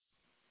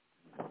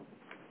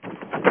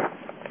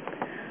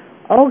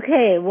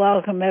Okay,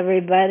 welcome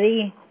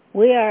everybody.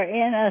 We are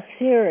in a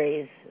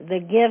series, The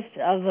Gift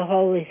of the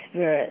Holy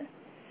Spirit.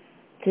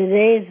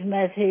 Today's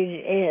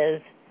message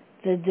is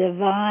The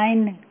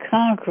Divine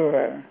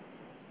Conqueror.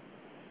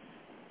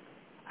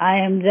 I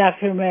am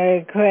Dr.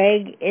 Mary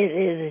Craig. It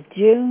is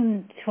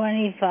June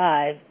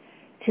 25,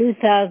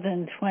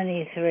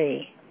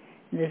 2023.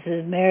 This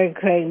is Mary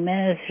Craig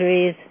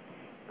Ministries,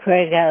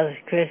 Craig House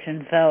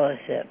Christian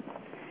Fellowship.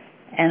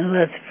 And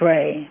let's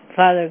pray.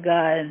 Father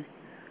God,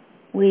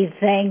 we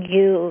thank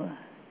you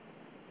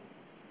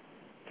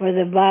for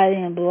the body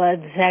and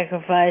blood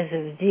sacrifice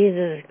of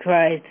Jesus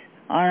Christ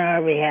on our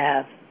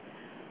behalf.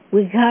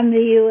 We come to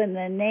you in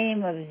the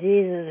name of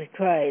Jesus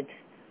Christ,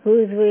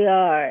 whose we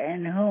are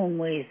and whom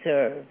we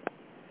serve.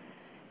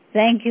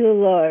 Thank you,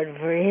 Lord,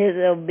 for his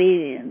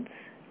obedience.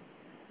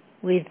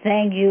 We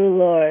thank you,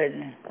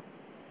 Lord,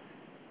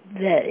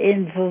 that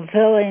in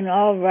fulfilling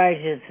all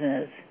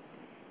righteousness,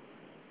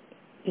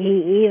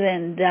 he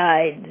even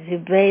died to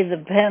pay the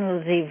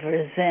penalty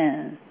for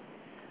sin.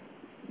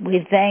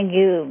 We thank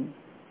you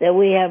that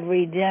we have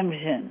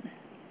redemption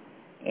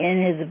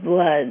in his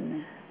blood,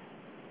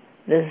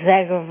 the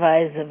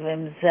sacrifice of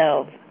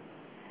himself.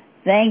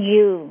 Thank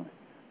you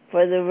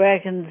for the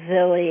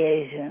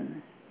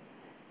reconciliation.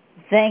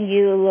 Thank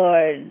you,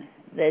 Lord,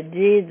 that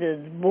Jesus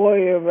bore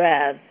your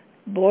wrath,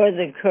 bore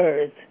the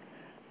curse,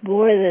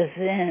 bore the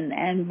sin,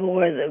 and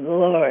bore the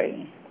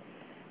glory.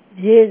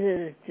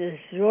 Jesus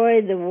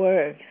destroyed the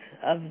works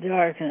of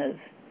darkness,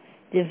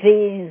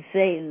 defeating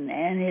Satan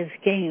and his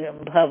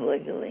kingdom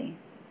publicly.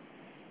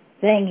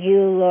 Thank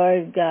you,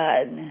 Lord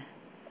God,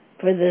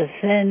 for the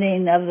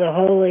sending of the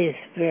Holy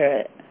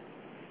Spirit,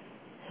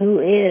 who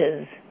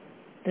is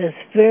the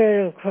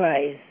Spirit of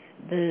Christ,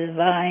 the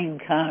Divine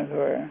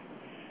Conqueror.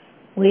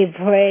 We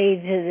pray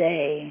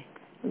today,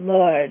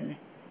 Lord,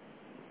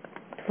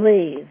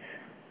 please,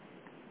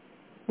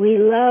 we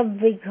love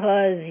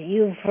because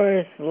you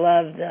first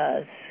loved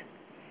us.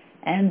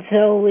 And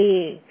so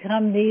we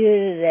come to you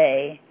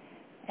today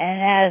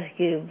and ask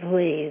you,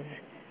 please,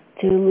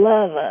 to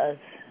love us.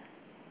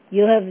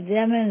 You have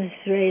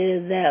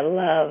demonstrated that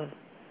love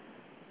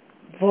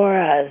for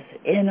us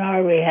in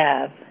our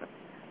behalf.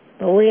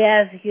 But we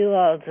ask you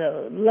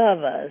also,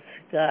 love us,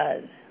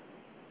 God.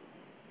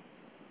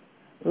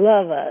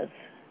 Love us.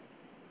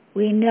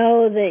 We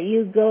know that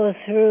you go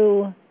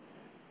through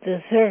the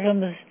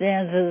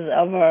circumstances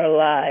of our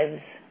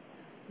lives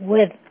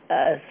with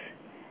us,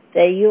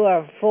 that you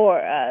are for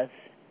us.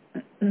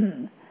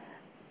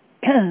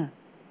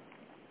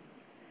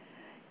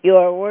 You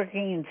are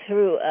working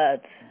through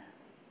us,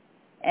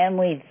 and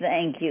we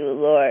thank you,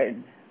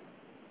 Lord.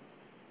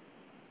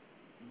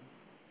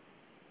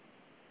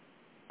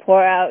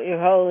 Pour out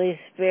your Holy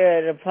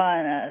Spirit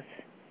upon us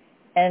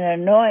and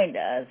anoint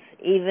us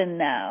even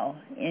now.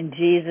 In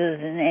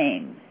Jesus'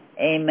 name,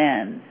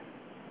 amen.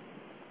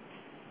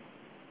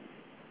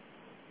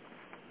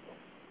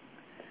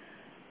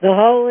 The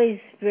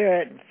Holy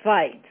Spirit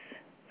fights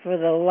for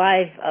the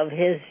life of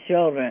his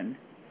children.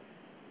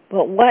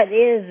 But what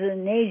is the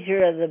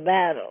nature of the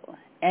battle,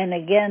 and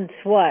against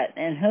what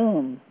and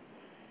whom?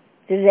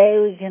 Today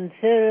we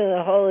consider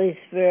the Holy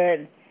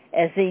Spirit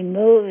as he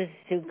moves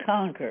to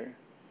conquer.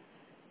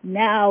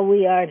 Now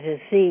we are to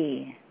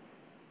see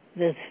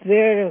the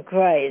Spirit of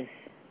Christ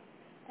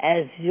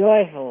as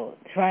joyful,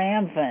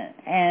 triumphant,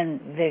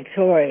 and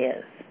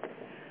victorious.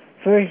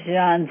 1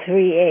 John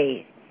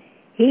 3:8.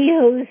 He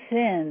who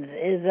sins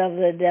is of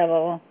the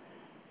devil,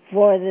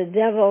 for the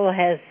devil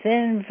has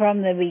sinned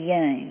from the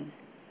beginning.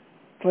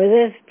 For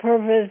this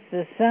purpose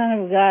the Son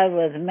of God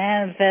was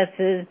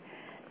manifested,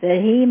 that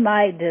he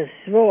might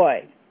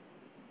destroy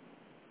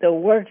the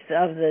works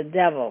of the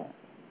devil.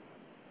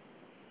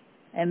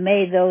 And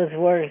may those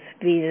works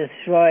be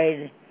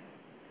destroyed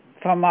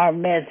from our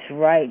midst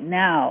right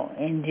now,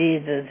 in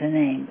Jesus'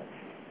 name.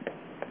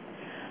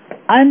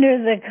 Under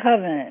the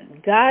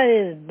covenant, God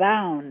is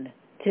bound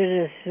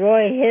to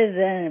destroy his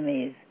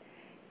enemies,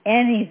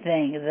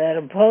 anything that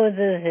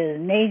opposes his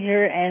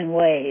nature and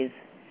ways.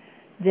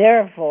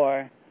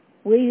 Therefore,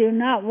 we do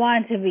not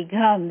want to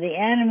become the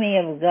enemy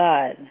of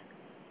God,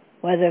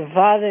 whether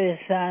Father,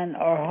 Son,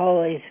 or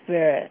Holy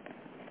Spirit.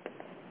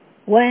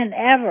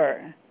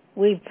 Whenever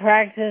we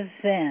practice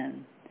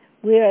sin,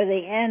 we are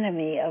the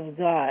enemy of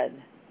God.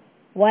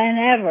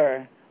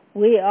 Whenever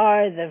we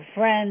are the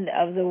friend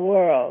of the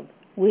world,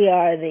 we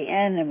are the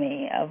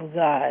enemy of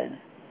God.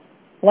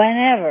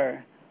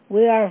 Whenever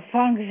we are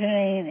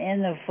functioning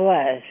in the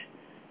flesh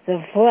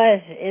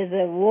is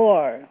at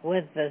war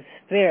with the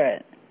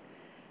Spirit.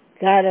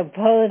 God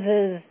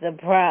opposes the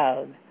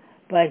proud,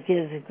 but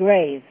gives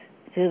grace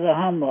to the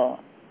humble.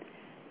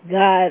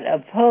 God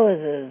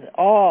opposes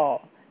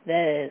all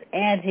that is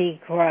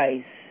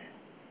anti-Christ.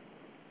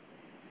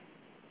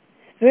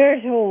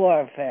 Spiritual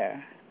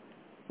warfare.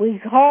 We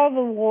call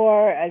the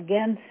war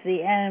against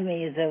the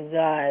enemies of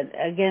God,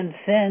 against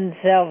sin,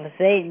 self,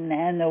 Satan,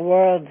 and the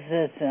world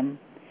system,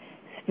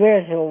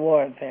 spiritual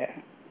warfare.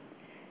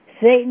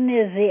 Satan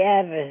is the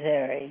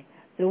adversary,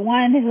 the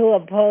one who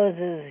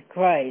opposes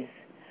Christ.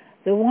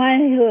 The one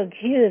who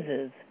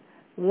accuses,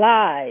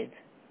 lies,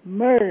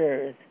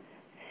 murders,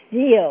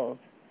 steals,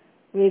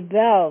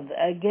 rebelled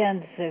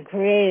against the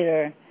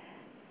Creator,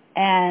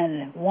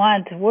 and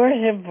wants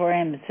worship for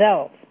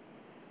himself.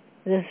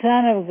 The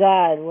Son of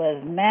God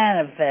was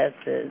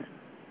manifested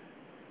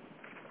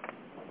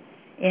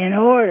in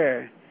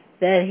order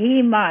that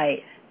he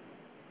might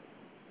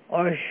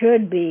or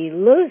should be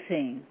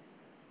loosing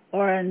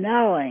or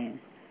annulling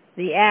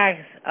the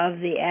acts of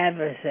the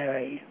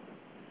adversary.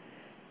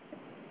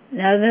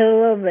 Now, this is a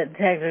little bit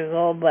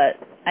technical, but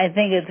I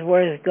think it's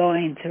worth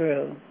going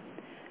through.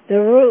 The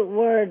root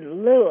word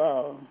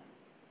luo,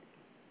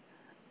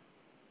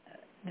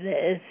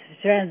 it's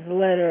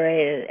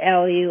transliterated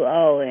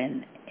L-U-O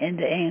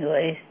into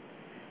English.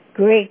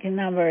 Greek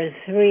number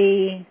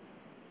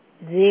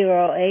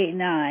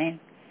 3089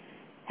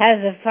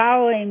 has the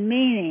following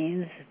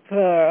meanings,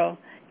 plural,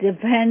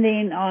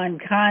 depending on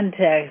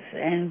context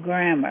and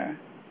grammar.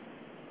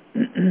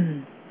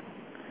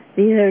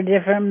 These are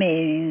different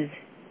meanings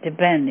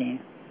depending.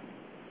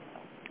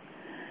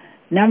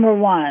 Number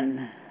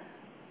 1,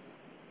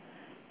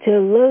 to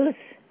loose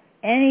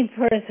any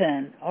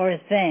person or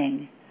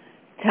thing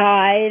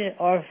tied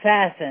or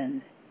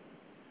fastened,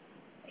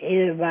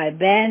 either by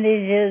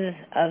bandages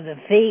of the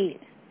feet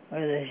or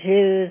the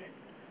shoes,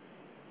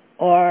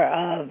 or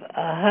of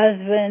a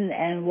husband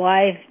and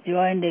wife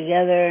joined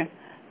together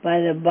by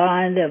the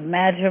bond of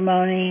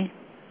matrimony,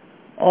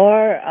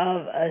 or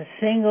of a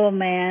single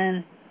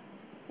man,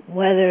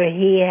 whether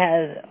he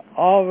has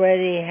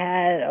already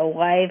had a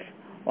wife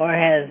or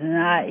has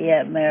not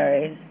yet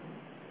married.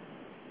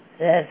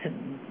 That's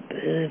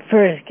the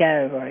first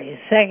category.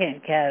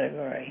 Second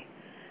category,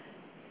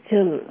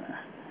 to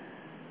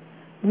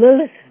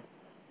loose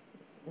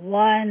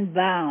one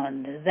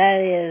bound,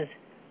 that is,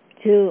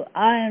 to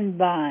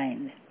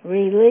unbind,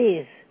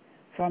 release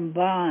from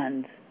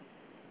bonds,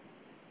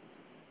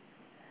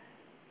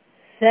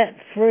 set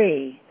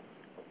free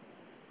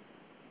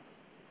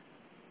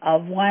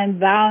of one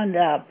bound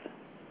up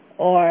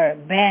or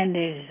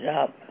bandaged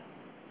up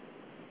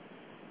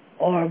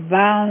or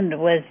bound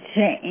with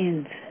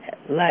chains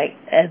like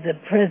as a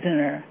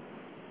prisoner,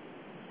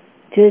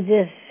 to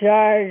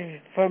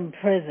discharge from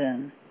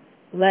prison,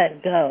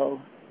 let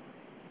go.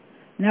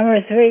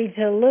 Number 3,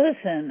 to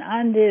loosen,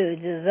 undo,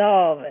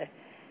 dissolve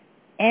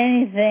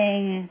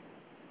anything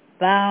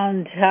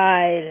bound,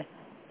 tied,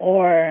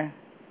 or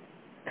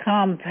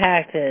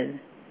compacted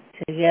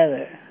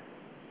together.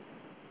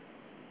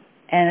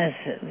 And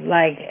it's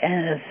like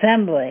an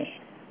assembly.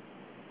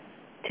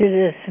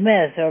 To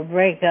dismiss or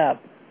break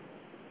up.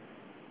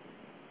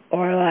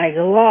 Or like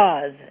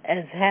laws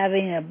as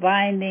having a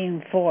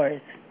binding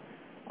force,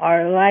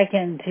 are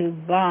likened to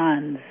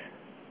bonds.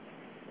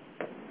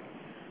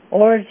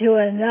 Or to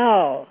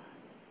annul,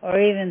 or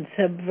even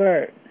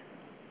subvert,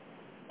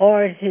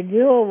 or to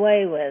do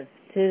away with,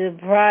 to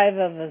deprive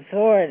of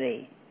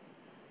authority,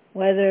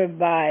 whether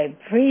by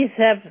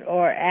precept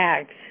or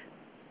act,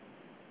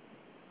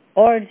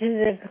 or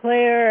to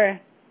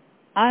declare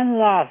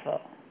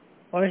unlawful,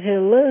 or to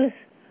loose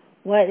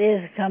what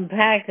is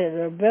compacted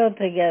or built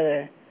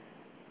together,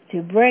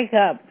 to break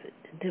up,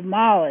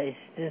 demolish,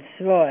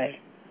 destroy,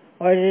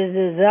 or to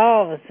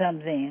dissolve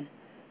something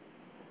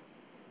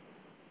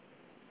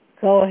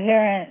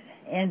coherent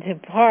into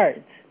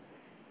parts,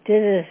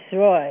 to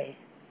destroy,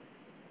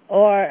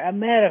 or a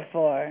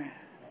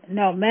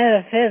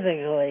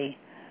metaphysically,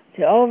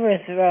 to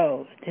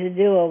overthrow, to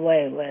do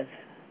away with.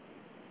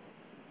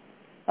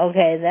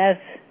 Okay,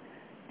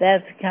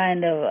 that's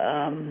kind of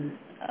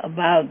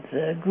about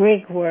the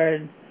Greek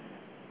word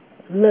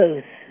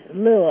loose,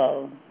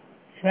 luo,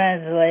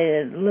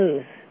 translated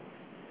loose.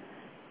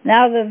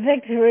 Now the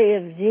victory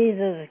of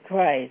Jesus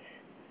Christ.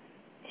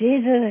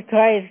 Jesus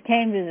Christ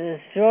came to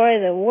destroy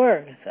the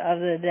works of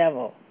the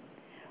devil.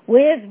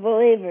 We as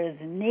believers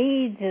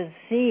need to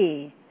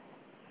see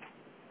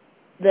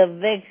the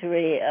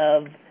victory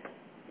of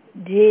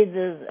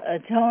Jesus'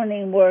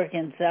 atoning work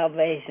in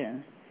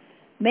salvation.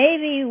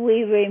 Maybe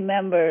we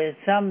remember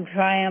some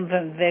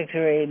triumphant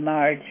victory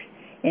march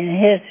in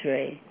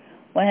history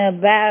when a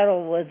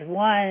battle was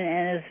won,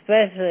 and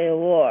especially a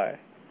war.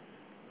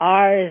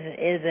 Ours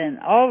is an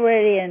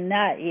already and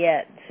not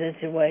yet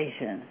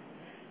situation.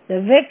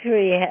 The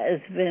victory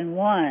has been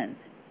won,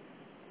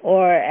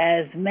 or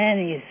as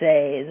many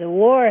say, the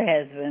war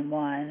has been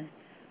won,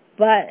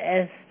 but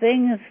as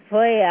things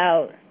play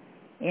out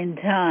in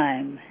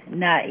time,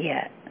 not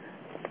yet.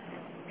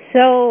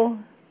 So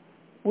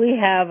we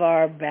have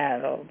our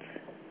battles.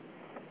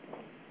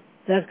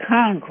 The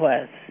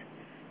conquest.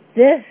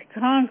 This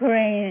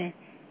conquering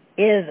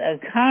is a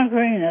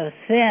conquering of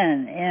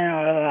sin in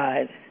our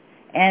lives,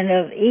 and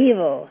of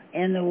evil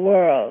in the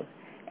world,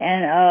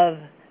 and of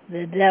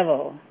the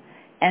devil,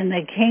 and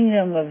the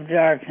kingdom of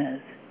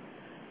darkness.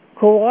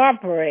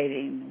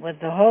 Cooperating with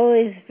the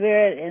Holy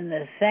Spirit in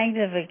the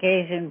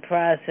sanctification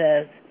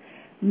process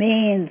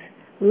means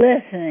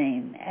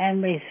listening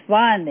and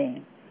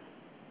responding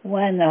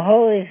when the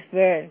Holy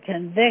Spirit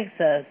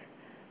convicts us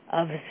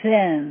of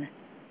sin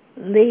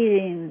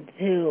leading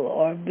to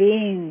or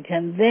being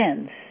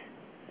convinced,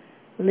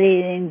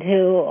 leading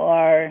to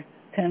our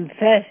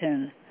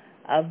confession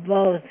of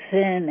both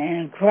sin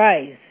and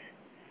Christ,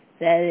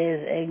 that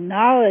is,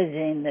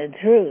 acknowledging the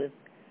truth,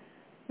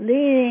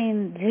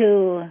 leading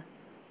to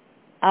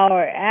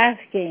our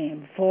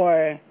asking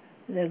for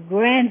the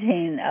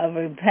granting of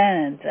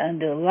repentance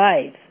unto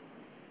life,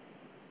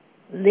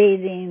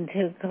 leading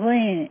to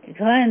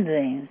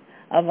cleansing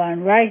of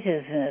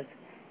unrighteousness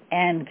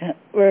and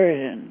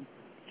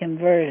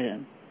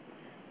conversion.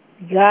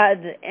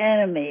 God's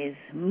enemies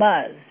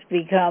must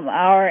become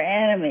our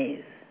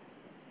enemies.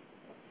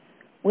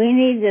 We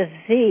need to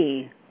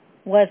see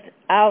what's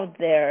out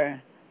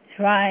there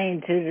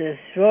trying to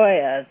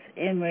destroy us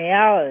in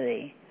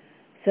reality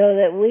so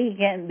that we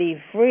can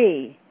be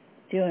free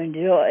to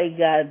enjoy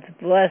God's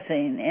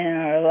blessing in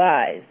our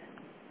lives.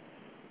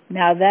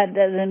 Now, that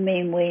doesn't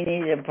mean we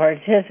need to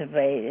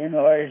participate in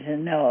order to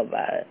know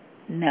about it.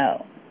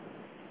 No.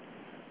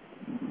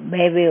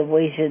 Maybe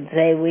we should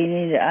say we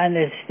need to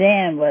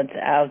understand what's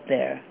out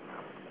there.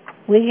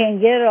 We can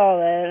get all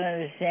that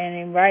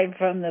understanding right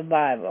from the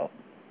Bible.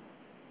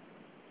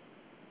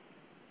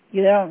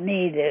 You don't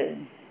need to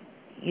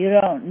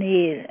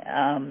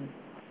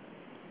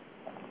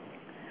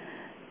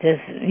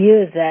just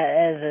use that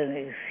as an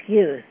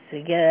excuse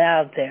to get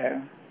out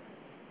there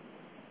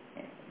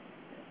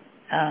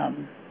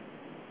and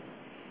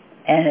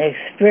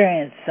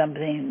experience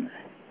something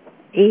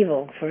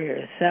evil for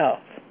yourself.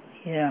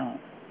 You know,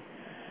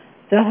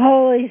 the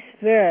Holy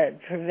Spirit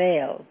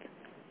prevailed.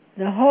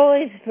 The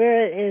Holy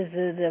Spirit is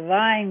the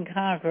divine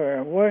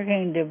conqueror,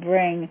 working to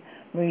bring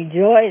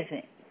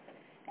rejoicing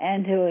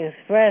and to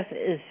express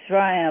his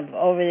triumph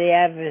over the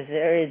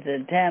adversary's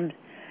attempt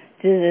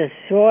to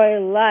destroy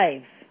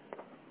life.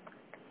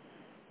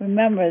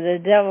 Remember, the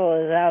devil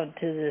is out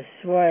to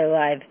destroy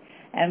life.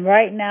 And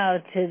right now,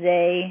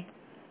 today,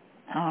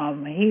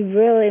 he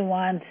really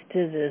wants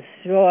to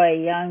destroy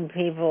young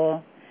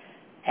people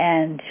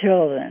and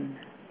children.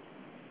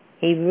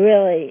 He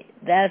really,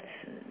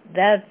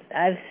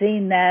 I've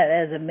seen that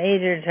as a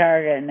major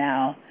target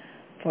now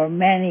for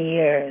many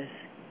years.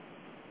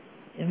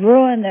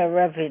 Ruin their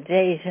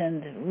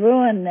reputations,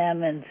 ruin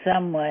them in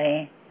some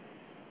way.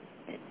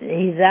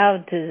 He's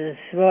out to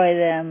destroy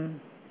them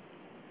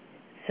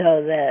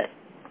so that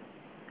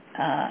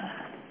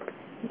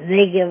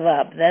they give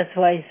up. That's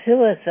why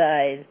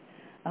suicide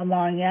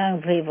among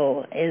young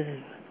people is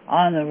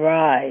on the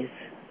rise.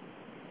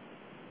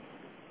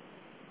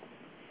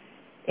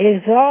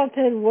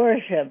 Exalted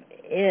worship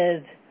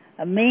is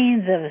a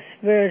means of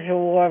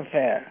spiritual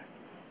warfare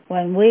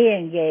when we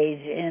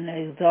engage in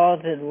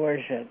exalted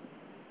worship,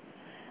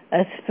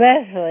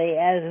 especially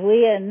as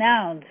we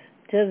announce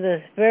to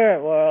the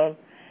spirit world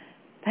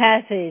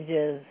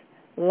passages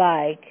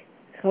like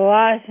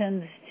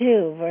Colossians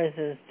 2,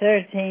 verses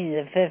 13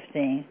 to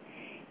 15,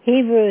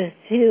 Hebrews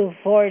 2,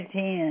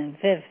 14 and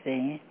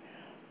 15,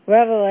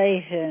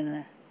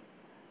 Revelation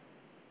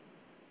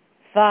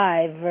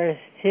 5, verse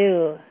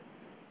 2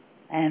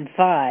 and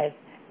 5,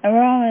 and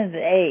Romans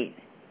 8,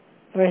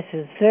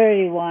 verses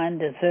 31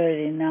 to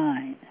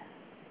 39.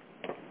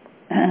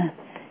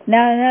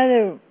 Now,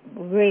 another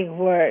Greek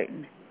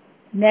word,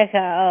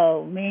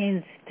 nekao,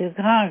 means to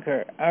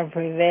conquer or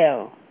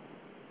prevail.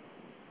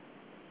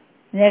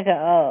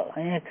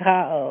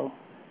 Nekao.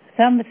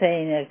 Some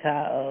say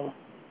nekao.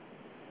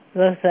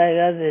 Looks like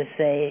others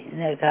say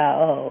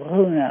nekao.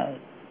 Who knows?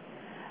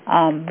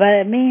 But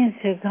it means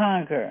to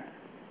conquer.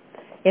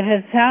 If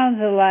it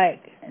sounds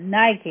like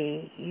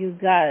Nike, you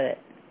got it.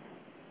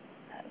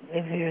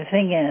 If you're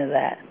thinking of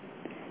that.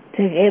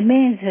 It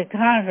means to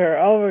conquer,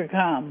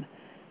 overcome,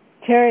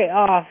 carry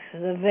off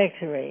the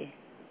victory.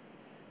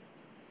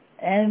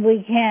 And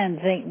we can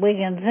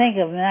think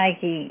of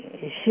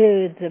Nike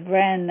shoes, the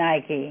brand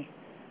Nike,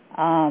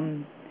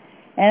 and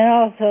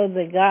also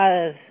the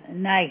goddess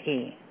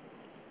Nike,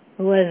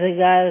 who was the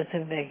goddess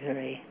of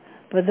victory.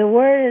 But the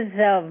word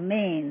itself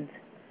means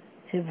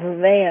to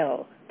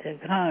prevail, to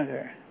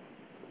conquer.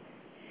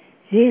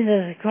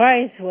 Jesus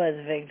Christ was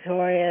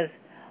victorious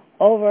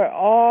over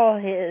all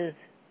his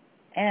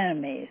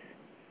enemies.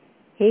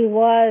 He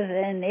was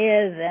and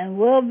is and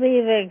will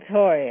be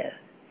victorious.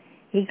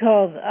 He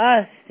calls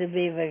us to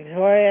be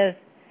victorious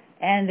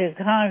and to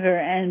conquer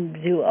and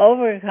to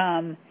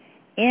overcome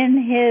in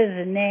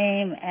his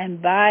name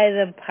and by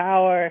the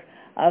power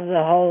of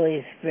the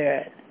Holy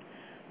Spirit.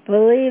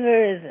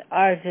 Believers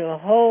are to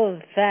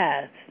hold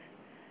fast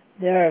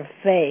their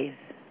faith,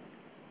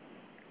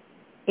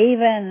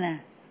 even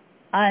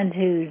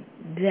unto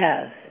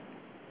death,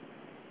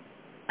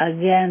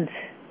 against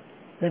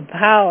the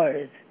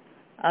powers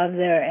of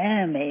their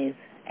enemies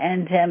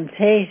and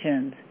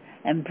temptations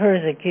and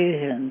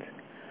persecutions.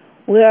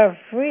 We are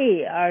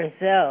free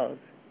ourselves,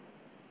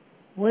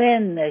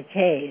 win the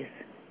case,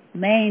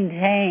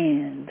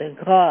 maintain the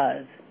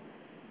cause,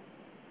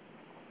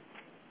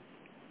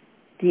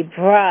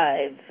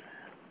 deprive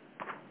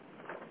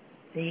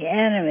the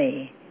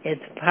enemy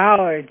its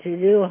power to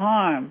do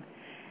harm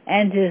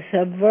and to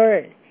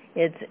subvert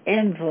its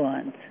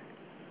influence.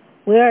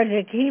 We are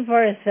to keep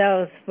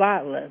ourselves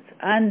spotless,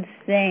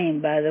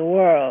 unstained by the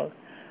world,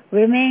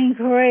 remain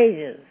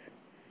courageous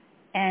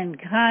and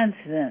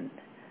constant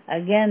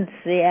against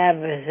the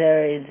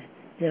adversary's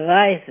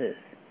devices,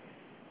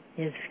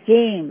 his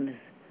schemes,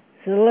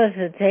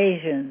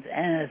 solicitations,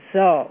 and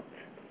assaults.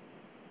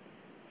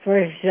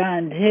 1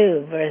 John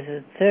 2,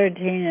 verses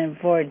 13 and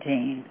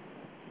 14.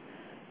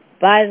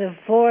 By the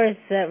force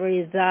that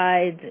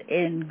resides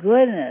in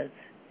goodness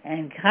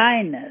and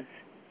kindness,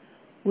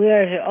 we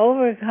are to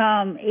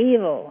overcome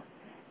evil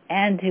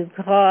and to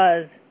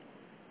cause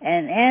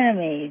an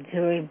enemy to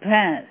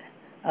repent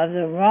of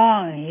the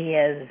wrong he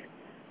has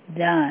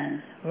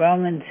done.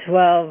 Romans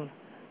 12,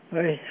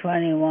 verse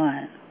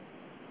 21.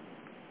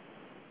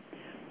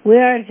 We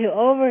are to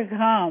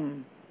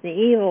overcome the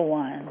evil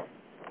one.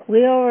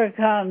 We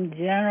overcome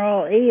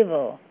general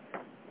evil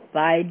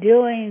by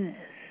doing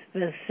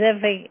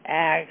specific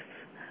acts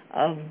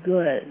of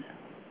good.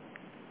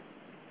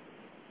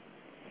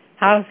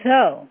 How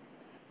so?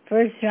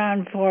 1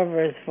 John 4,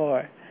 verse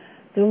 4.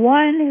 The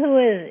one who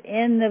is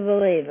in the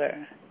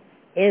believer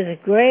is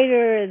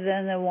greater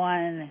than the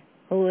one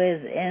who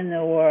is in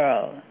the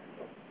world.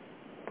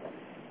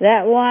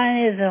 That one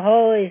is the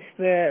Holy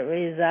Spirit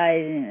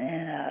residing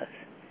in us.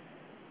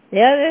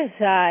 The other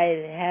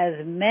side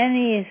has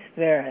many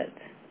spirits.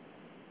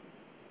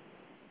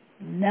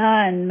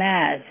 None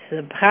match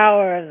the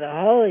power of the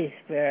Holy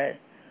Spirit,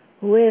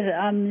 who is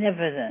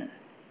omnipotent.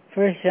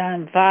 1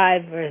 John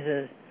 5,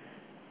 verses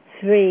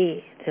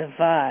 3 to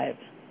 5.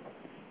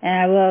 And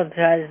I will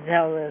try to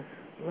tell this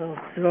little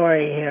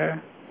story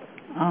here.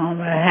 What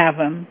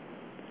happened.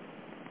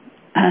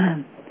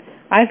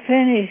 I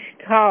finished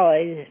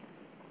college,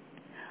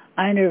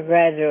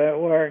 undergraduate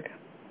work,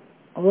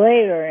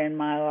 later in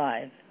my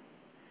life.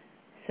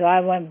 So I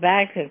went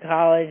back to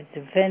college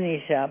to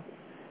finish up.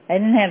 I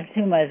didn't have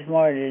too much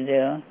more to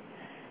do.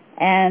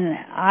 And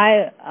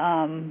I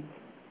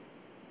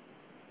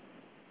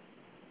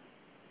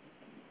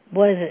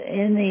was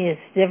in these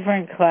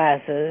different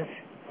classes,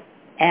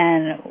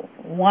 and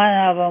one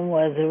of them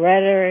was the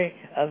rhetoric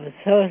of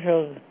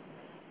social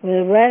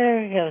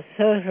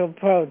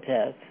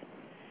protest.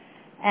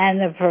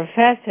 And the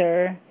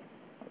professor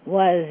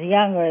was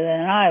younger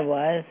than I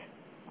was,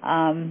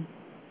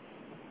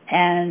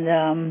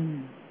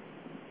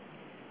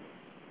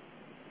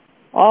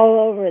 all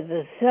over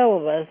the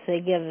syllabus,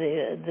 they give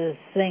this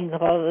thing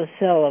called the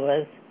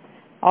syllabus.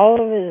 All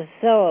over the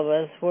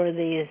syllabus were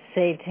these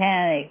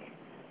satanic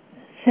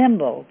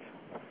symbols.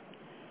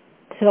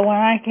 So when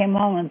I came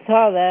home and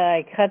saw that,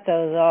 I cut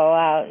those all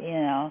out,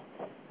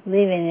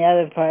 leaving the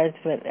other parts,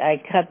 but I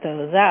cut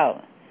those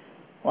out.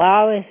 Well,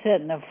 I always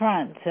sit in the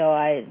front so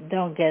I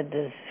don't get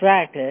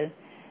distracted.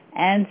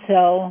 And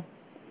so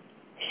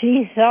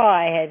she saw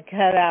I had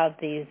cut out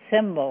these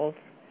symbols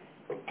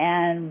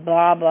and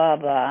blah, blah,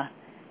 blah.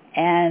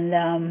 And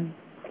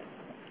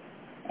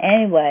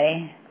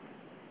anyway,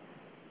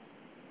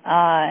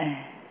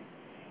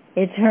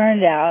 it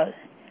turned out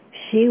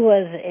she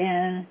was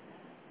in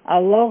a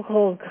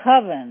local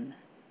coven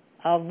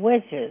of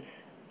witches.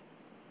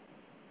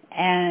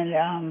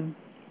 And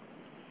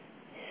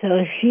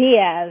so she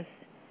asked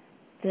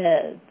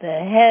the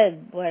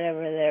head,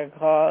 whatever they're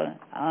called,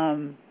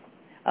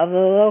 of the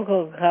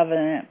local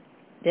covenant,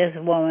 this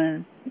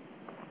woman,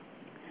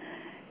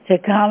 to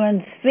come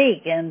and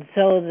speak. And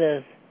so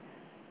this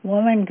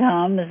woman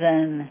comes,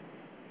 and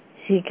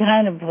she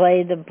kind of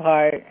played the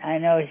part. I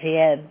know she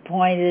had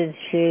pointed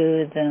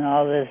shoes and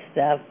all this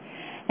stuff.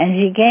 And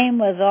she came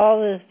with all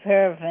this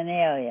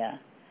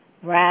paraphernalia,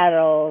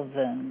 rattles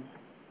and,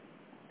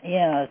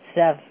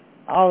 stuff,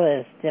 all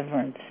this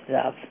different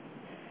stuff.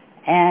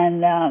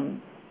 And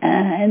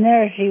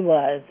there she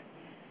was.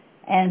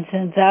 And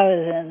since I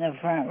was in the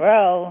front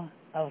row,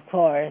 of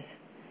course,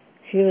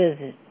 she was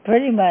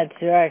pretty much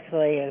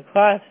directly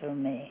across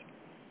from me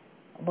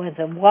with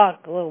a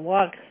little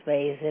walk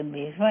space in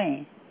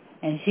between.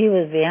 And she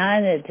was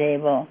behind the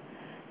table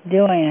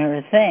doing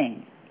her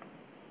thing.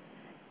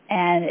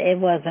 And it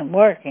wasn't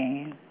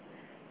working.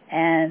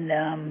 And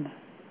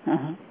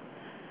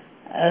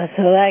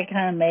so that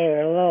kind of made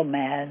her a little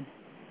mad.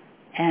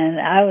 And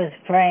I was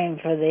praying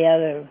for the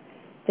other.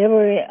 They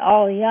were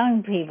all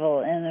young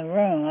people in the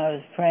room. I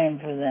was praying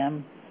for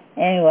them.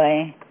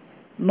 Anyway,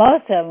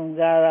 most of them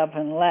got up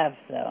and left,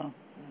 though.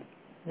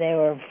 They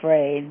were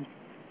afraid.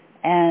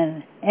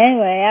 And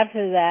anyway,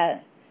 after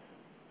that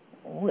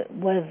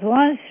was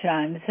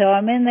lunchtime. So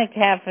I'm in the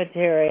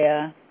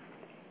cafeteria,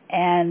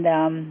 and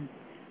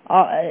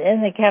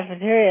in the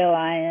cafeteria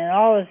line, and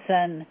all of a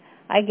sudden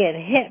I get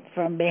hit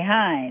from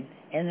behind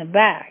in the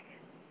back.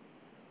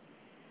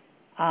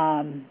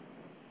 I'd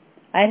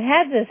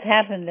had this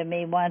happen to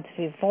me once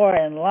before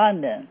in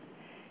London,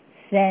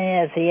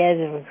 standing at the edge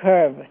of a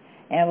curb,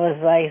 and it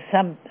was like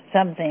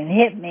something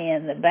hit me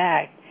in the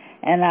back,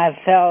 and I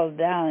fell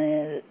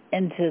down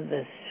into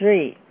the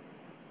street.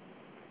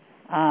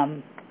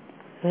 It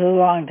was a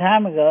long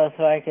time ago,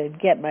 so I could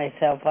get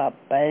myself up,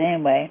 but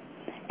anyway.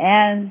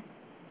 And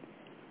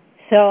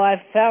so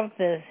I felt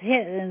this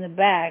hit in the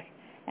back,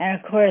 and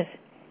of course,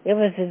 it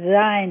was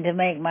designed to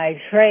make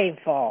my tray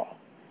fall.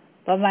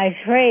 But my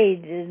tray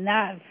did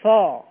not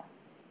fall.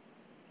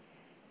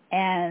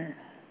 And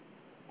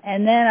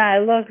then I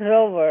looked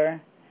over,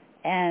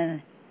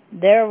 and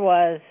there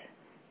was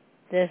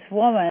this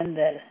woman,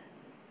 the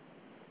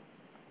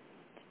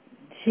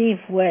chief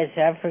witch,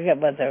 I forget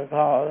what they're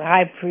called,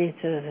 high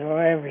priestess or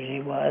whatever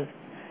she was,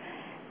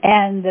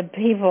 and the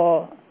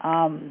people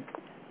on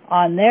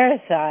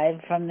their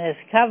side from this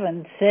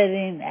coven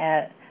sitting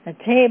at a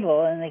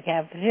table in the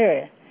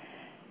cafeteria.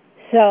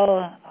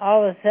 So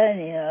all of a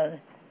sudden,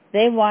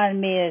 they wanted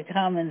me to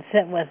come and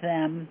sit with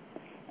them,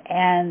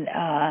 and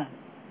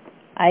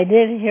I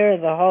did hear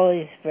the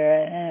Holy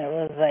Spirit, and it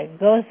was like,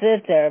 go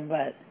sit there,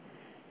 but,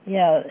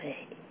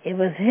 it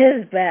was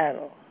his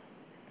battle.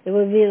 It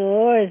would be the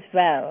Lord's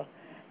battle.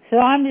 So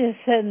I'm just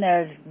sitting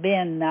there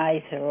being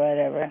nice or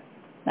whatever,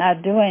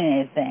 not doing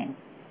anything.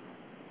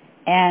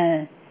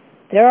 And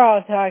they're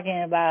all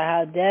talking about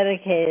how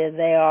dedicated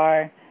they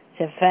are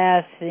to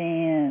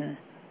fasting and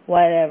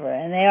whatever.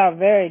 And they are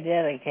very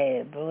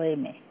dedicated, believe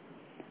me.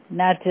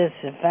 Not just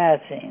to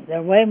fasting.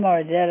 They're way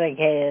more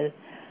dedicated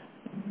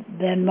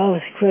than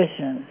most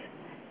Christians.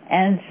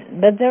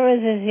 But there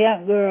was this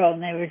young girl,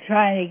 and they were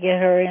trying to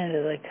get her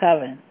into the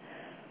coven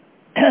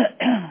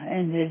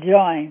and to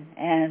join.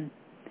 And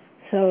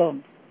so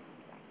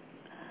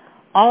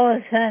all of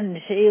a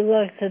sudden she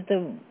looks at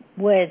the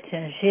witch,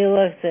 and she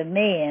looks at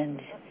me, and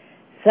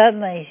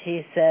suddenly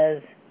she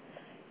says,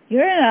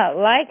 "You're not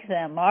like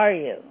them, are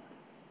you?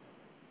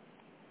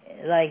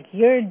 Like,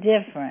 you're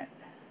different."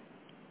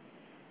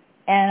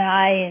 And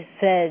I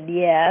said,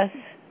 yes.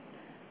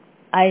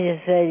 I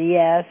just said,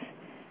 yes.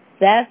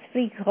 That's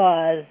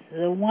because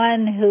the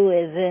one who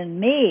is in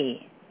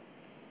me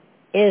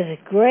is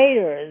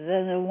greater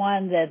than the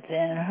one that's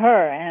in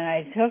her. And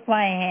I took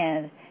my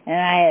hand, and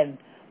I had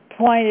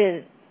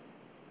pointed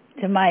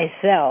to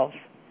myself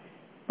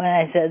when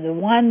I said, the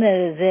one that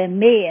is in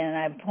me, and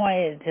I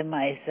pointed to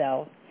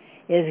myself,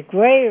 is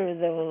greater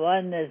than the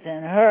one that's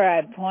in her.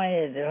 I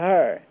pointed to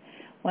her.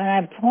 When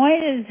I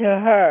pointed to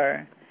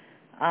her,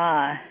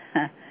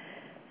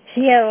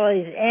 she had all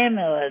these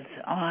amulets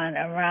on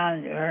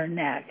around her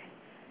neck.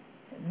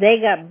 They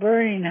got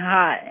burning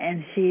hot,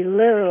 and she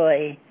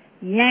literally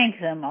yanked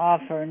them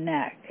off her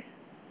neck.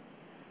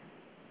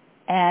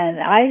 And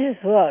I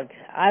just looked.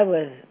 I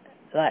was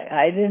like,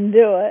 I didn't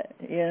do it,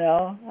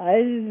 I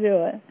didn't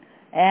do it.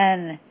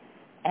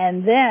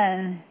 And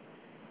then,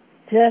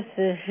 just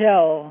to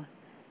show,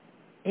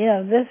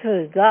 this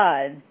was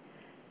God.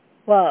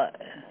 Well,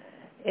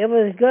 it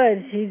was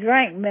good. She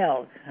drank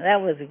milk.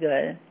 That was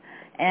good.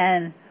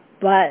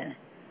 But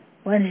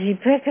when she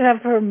picked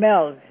up her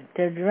milk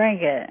to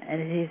drink it,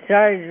 and she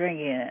started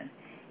drinking it,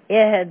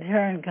 it had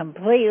turned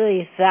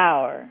completely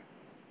sour.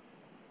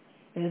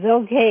 It was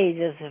okay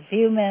just a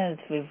few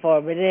minutes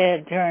before, but it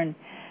had turned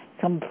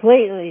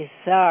completely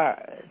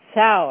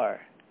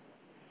sour.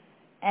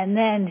 And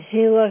then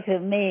she looked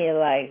at me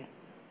like,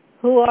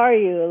 "Who are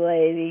you,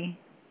 lady?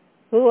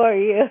 Who are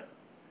you?"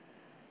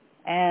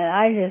 And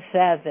I just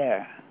sat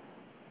there,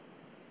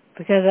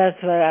 because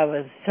that's what I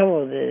was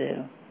told to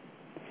do.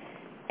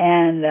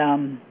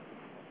 And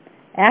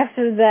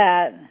after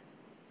that,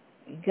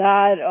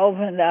 God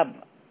opened up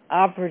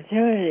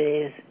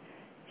opportunities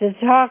to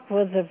talk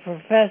with the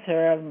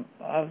professor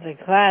of the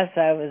class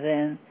I was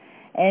in,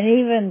 and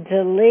even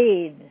to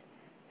lead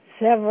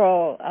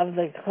several of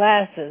the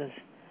classes.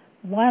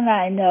 One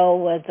I know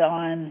was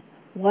on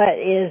what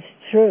is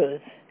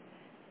truth,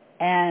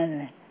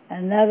 and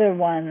another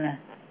one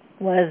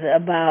was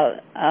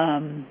about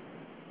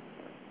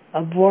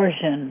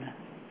abortion,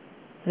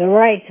 the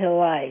right to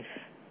life.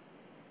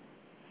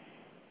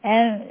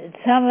 And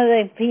some of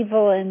the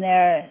people in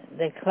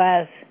the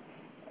class,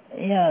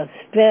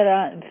 spit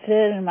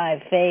in my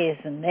face,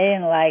 and they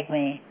didn't like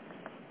me.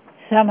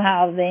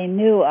 Somehow they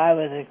knew I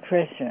was a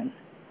Christian,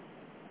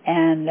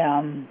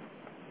 and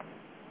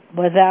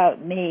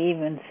without me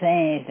even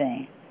saying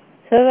anything.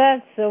 So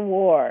that's the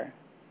war.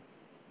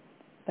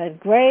 But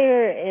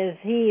greater is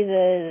he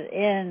that is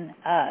in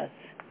us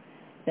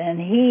than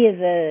he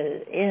that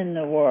is in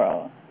the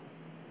world.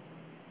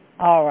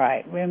 All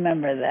right,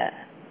 remember that.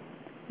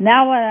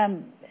 Now what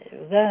I'm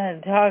going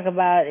to talk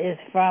about is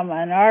from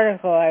an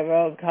article I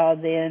wrote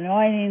called The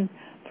Anointing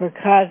for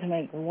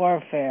Cosmic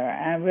Warfare.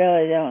 I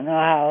really don't know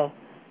how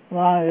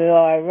long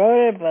ago I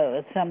wrote it, but it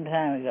was some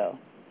time ago.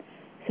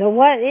 So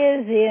what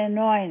is the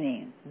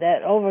anointing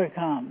that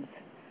overcomes?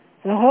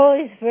 The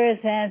Holy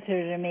Spirit's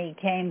answer to me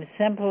came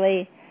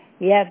simply,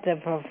 yet the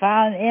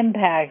profound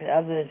impact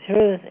of the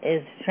truth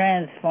is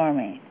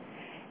transforming.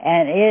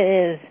 And it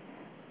is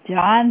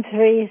John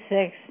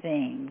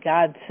 3:16.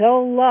 God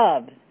so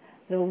loved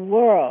the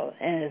world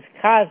and his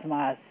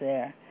cosmos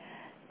there,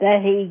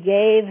 that he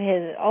gave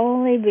his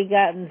only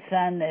begotten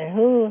Son, that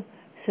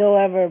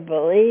whosoever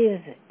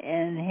believes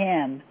in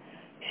him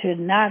should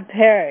not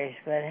perish,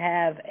 but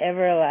have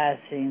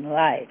everlasting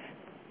life.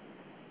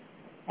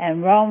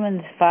 And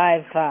Romans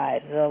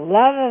 5:5, the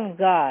love of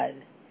God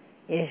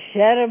is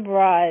shed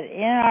abroad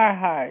in our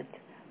hearts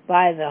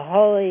by the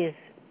Holy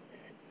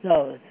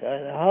Ghost, or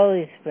the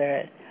Holy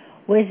Spirit,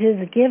 which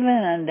is given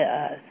unto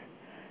us.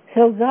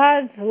 So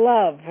God's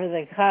love for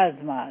the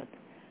cosmos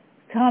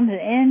comes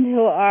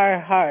into our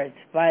hearts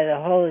by the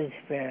Holy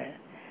Spirit.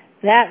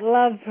 That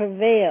love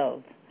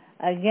prevails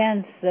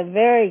against the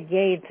very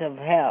gates of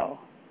hell.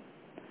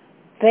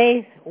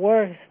 Faith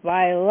works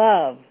by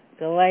love,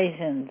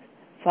 Galatians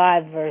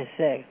 5 verse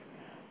 6.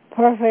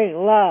 Perfect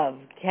love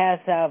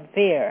casts out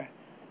fear,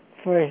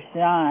 1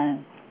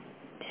 John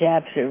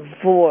chapter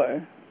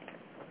 4.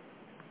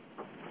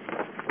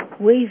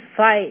 We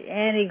fight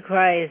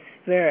Antichrist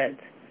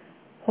spirits,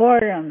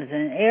 whoredoms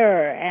and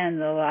error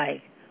and the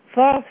like.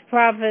 False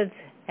prophets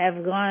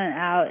have gone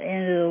out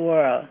into the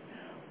world.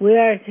 We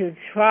are to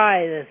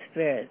try the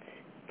spirits,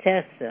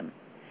 test them.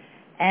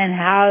 And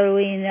how do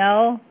we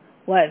know?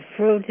 What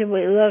fruit do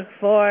we look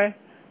for?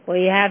 Well,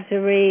 you have to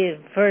read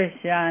 1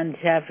 John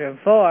chapter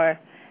 4,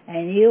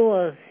 and you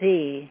will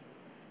see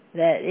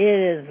that it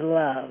is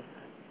love.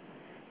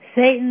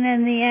 Satan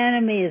and the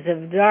enemies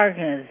of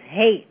darkness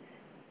hate.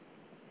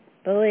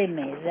 Believe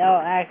me,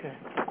 they'll act,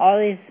 all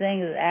these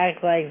things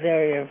act like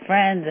they're your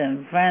friends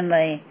and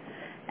friendly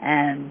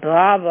and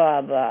blah,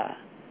 blah, blah.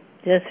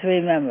 Just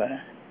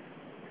remember,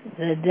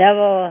 the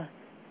devil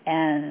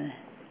and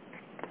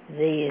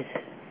the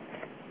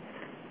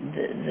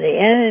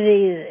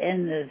entities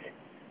in the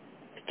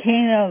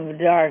kingdom of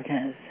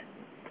darkness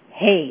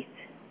hate.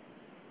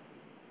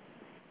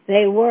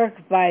 They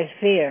work by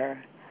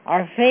fear.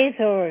 Our faith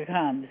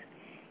overcomes.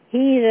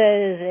 He that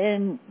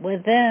is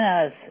within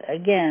us,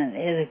 again,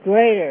 is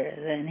greater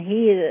than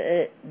he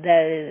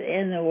that is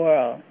in the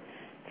world.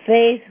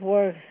 Faith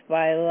works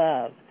by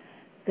love.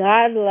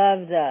 God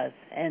loved us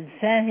and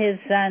sent his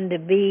Son to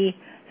be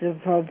the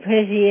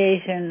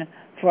propitiation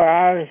for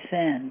our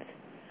sins.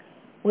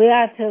 We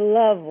ought to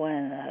love one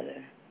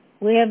another.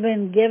 We have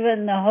been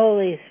given the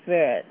Holy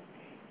Spirit,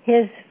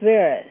 his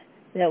Spirit,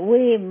 that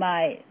we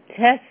might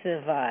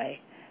testify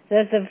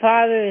that the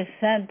Father has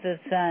sent the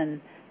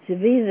Son to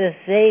be the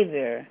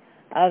Savior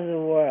of the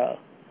world.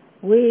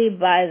 We,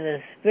 by the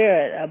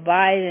Spirit,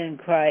 abide in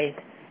Christ,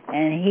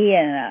 and he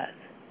in us.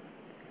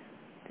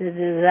 The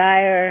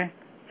desire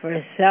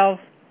for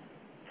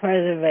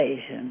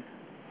self-preservation.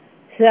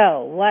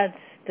 So, what's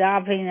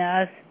stopping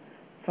us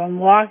from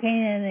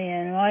walking in the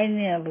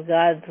anointing of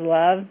God's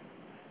love?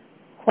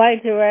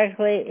 Quite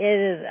directly, it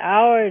is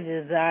our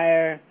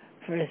desire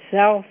for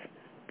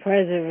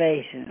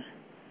self-preservation.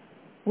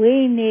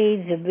 We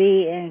need to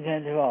be in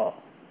control.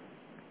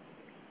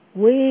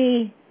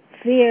 We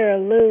fear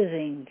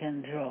losing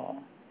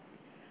control,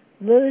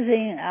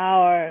 losing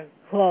our,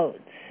 quote,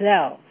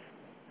 self,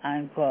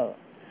 unquote,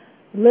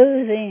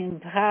 losing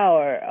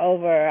power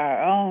over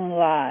our own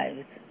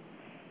lives.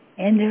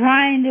 In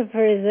trying to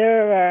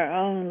preserve our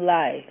own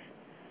life,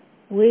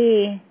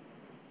 we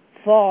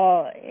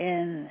fall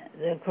in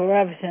the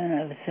corruption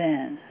of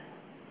sin.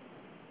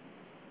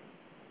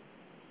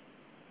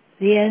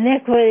 The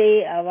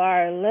iniquity of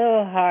our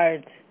little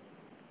hearts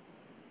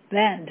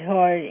bent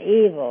toward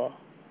evil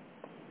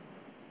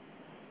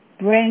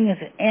brings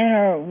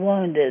inner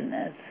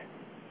woundedness.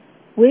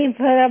 We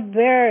put up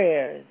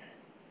barriers,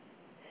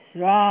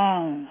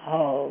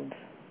 strongholds,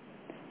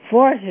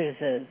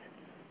 fortresses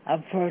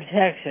of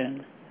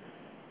protection.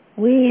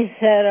 We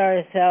set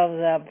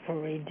ourselves up for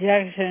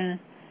rejection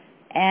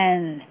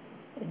and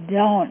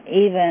don't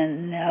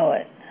even know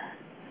it.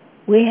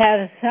 We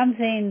have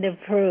something to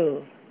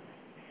prove,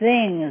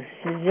 things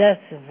to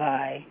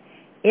justify,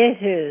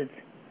 issues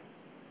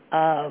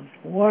of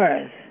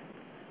worth.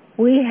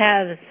 We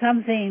have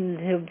something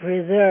to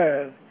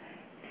preserve,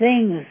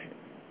 things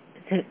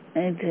to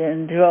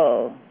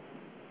control,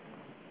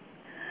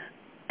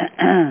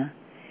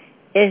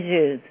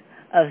 issues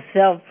of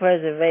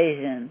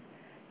self-preservation,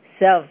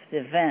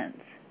 self-defense.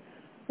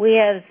 We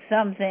have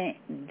something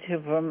to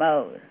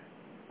promote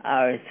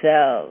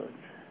ourselves.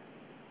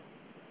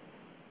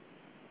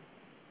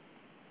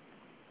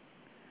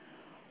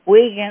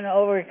 We can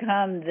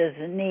overcome this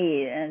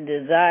need and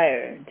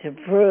desire to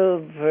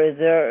prove,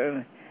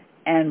 preserve,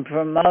 and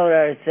promote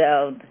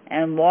ourselves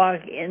and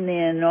walk in the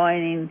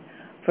anointing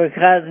for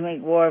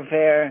cosmic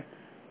warfare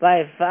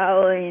by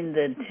following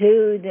the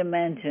two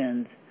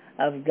dimensions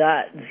of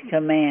God's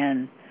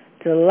command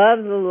to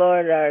love the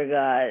Lord our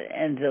God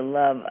and to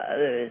love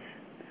others.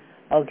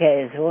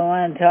 Okay, so we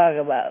want to talk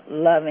about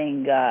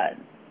loving God.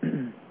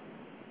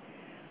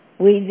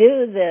 We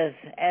do this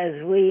as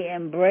we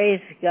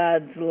embrace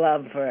God's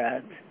love for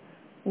us.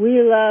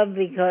 We love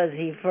because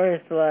he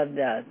first loved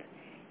us.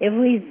 If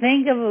we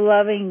think of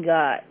loving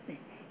God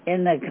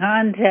in the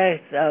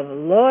context of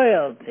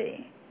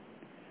loyalty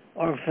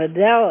or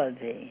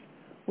fidelity,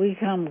 we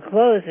come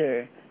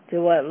closer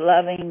to what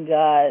loving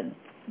God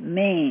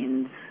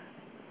means.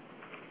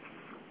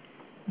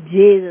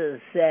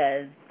 Jesus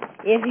said,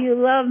 "If you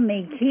love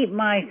me, keep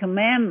my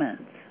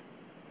commandments."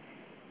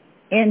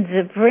 In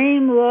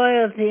supreme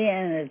loyalty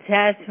and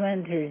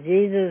attachment to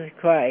Jesus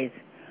Christ,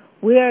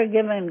 we are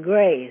given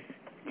grace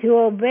to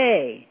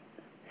obey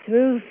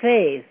through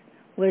faith,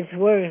 which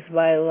works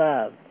by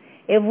love.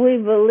 If we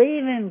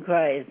believe in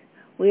Christ,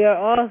 we are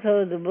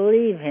also to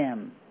believe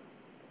him.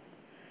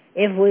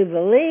 If we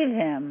believe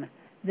him,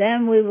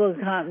 then we will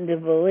come to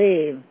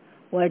believe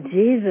what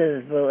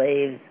Jesus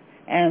believes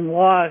and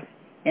walk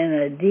in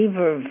a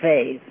deeper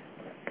faith.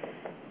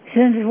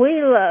 Since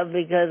we love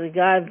because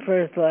God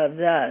first loved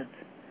us,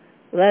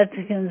 let's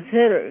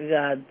consider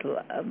God's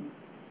love.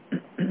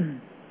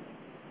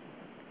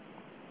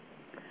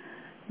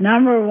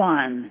 Number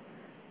 1,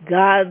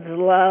 God's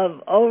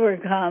love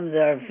overcomes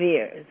our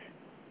fears.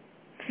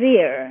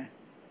 Fear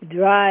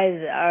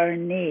drives our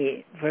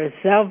need for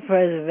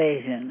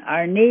self-preservation,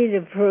 our need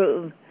to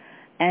prove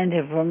and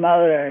to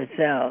promote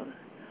ourselves.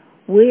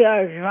 We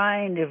are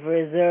trying to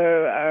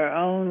preserve our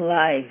own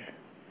life.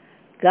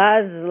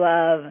 God's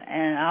love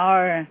and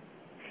our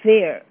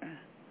fear,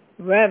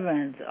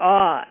 reverence,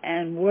 awe,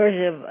 and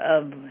worship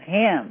of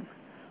him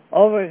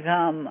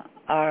overcome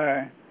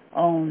our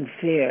own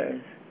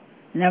fears.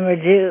 Number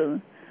 2,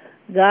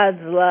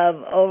 God's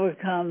love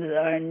overcomes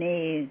our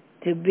need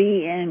to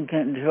be in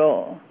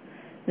control.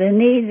 The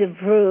need to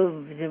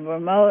prove, to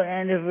promote,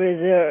 and to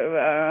preserve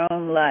our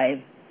own life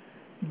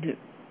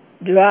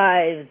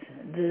drives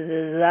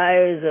the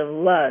desires of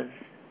lust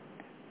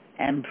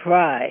and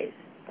pride.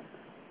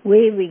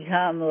 We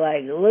become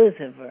like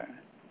Lucifer,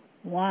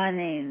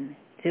 wanting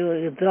to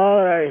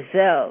exalt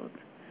ourselves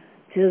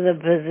to the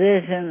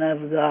position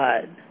of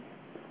God,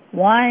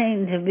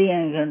 wanting to be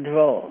in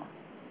control.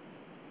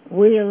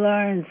 We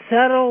learn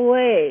subtle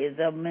ways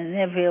of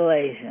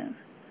manipulation.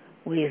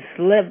 We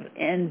slip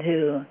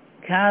into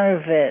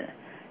counterfeit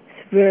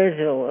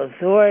spiritual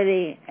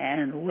authority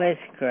and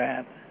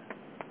witchcraft.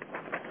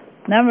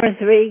 Number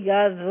 3,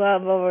 God's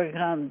love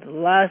overcomes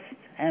lust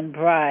and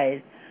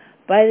pride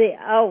by the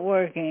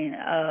outworking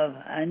of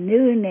a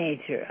new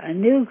nature, a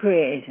new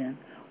creation,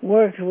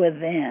 works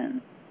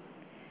within.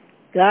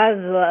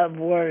 God's love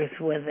works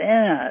within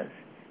us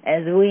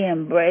as we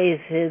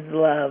embrace his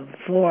love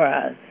for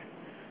us.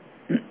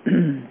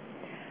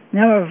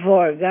 Number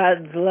 4,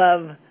 God's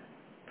love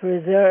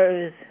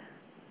preserves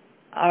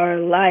our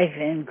life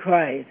in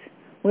Christ.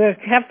 We are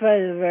kept by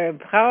the very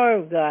power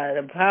of God,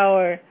 a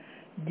power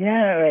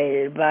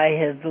generated by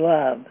his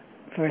love.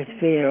 1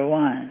 Peter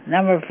 1.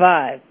 Number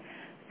 5,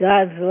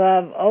 God's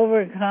love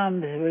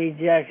overcomes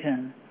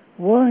rejection,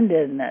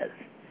 woundedness,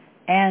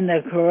 and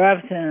the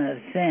corruption of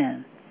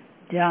sin.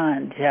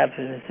 John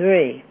chapter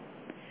 3.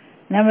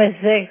 Number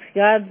 6,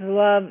 God's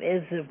love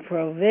is the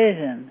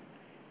provision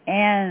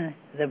and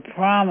the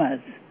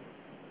promise.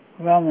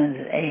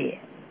 Romans 8.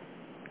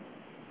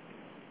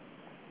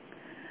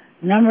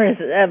 Number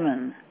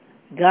 7,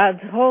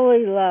 God's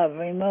holy love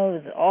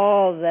removes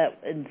all that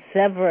would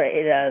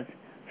separate us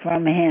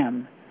from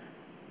him.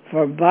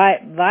 For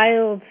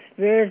vital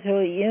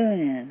spiritual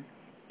union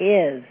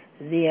is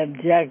the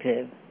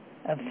objective.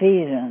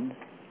 Ephesians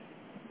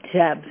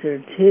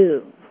chapter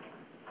 2.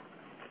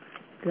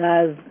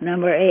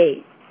 Number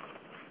 8,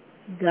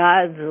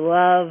 God's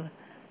love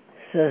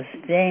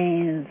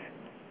sustains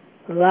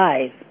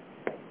life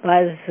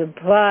by the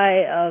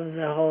supply of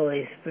the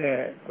Holy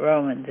Spirit.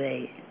 Romans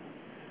 8.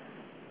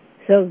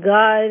 So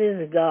God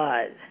is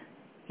God.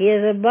 He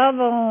is above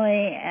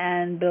only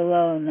and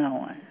below no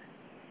one.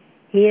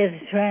 He is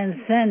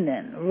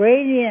transcendent,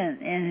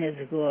 radiant in his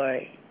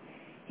glory.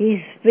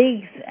 He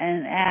speaks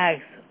and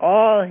acts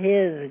all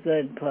his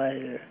good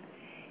pleasure.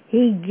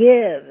 He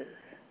gives.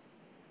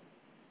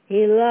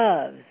 He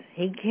loves.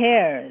 He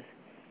cares.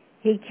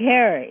 He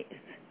carries.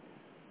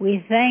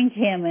 We thank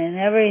him in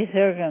every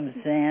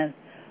circumstance,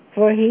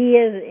 for he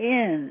is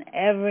in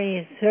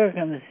every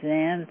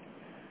circumstance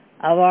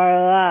of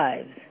our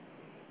lives.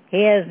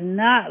 He has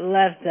not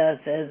left us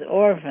as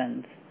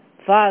orphans,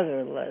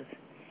 fatherless.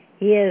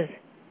 He is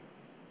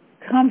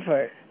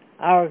comfort,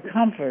 our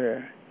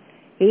comforter.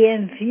 He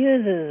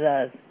infuses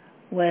us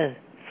with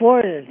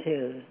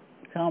fortitude,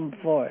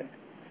 comfort,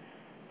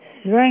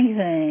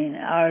 strengthening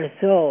our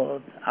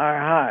souls, our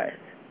hearts.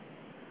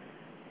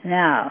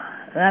 Now,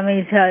 let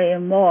me tell you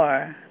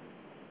more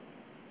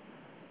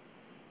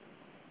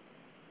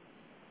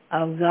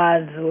of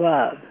God's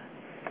love.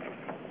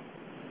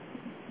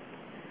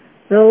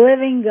 The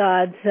living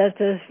God sets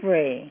us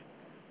free.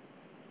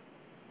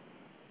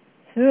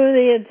 Through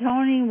the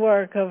atoning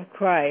work of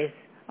Christ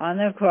on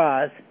the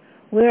cross,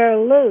 we are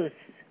loosed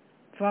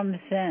from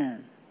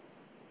sin,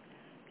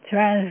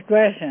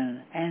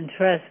 transgression, and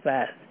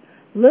trespass,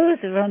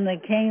 loosed from the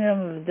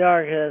kingdom of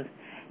darkness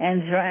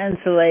and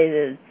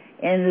translated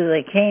into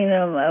the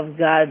kingdom of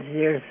God's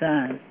dear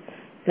Son.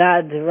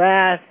 God's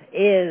wrath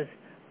is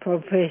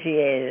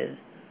propitiated.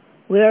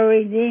 We are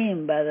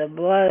redeemed by the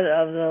blood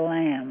of the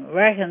Lamb,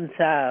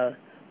 reconciled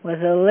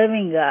with the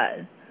living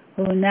God,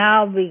 who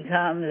now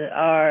becomes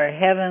our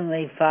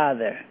heavenly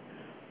Father.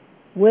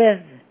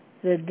 With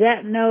the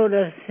debt note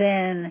of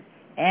sin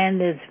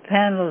and its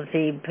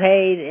penalty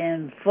paid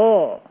in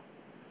full,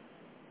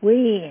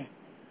 we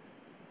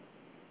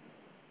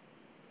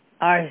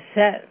are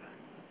set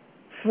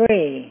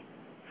free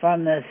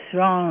from the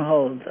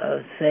strongholds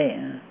of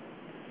Satan.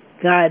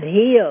 God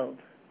heals.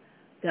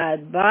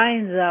 God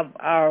binds up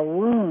our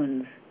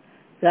wounds.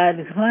 God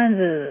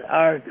cleanses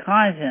our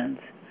conscience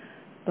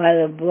by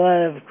the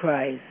blood of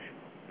Christ.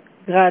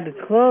 God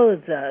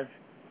clothes us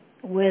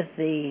with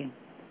the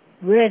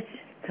rich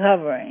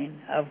covering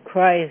of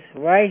Christ's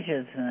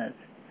righteousness.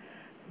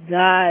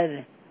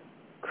 God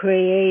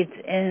creates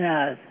in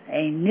us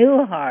a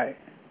new heart,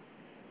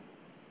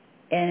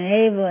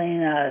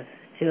 enabling us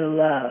to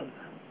love.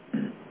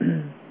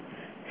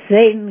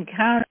 Satan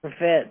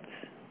counterfeits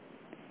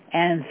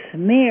and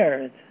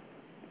smears.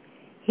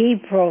 He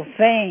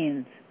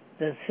profanes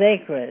the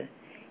sacred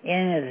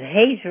in his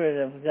hatred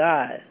of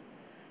God.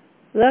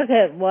 Look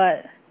at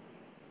what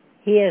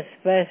he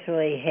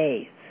especially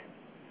hates,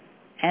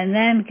 and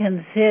then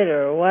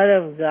consider what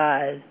of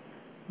God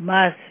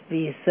must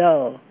be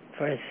so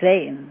for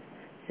Satan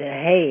to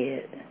hate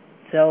it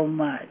so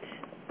much.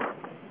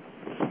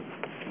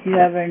 You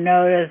ever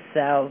notice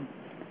how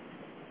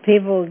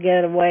people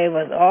get away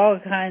with all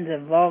kinds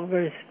of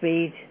vulgar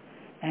speech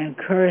and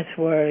curse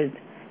words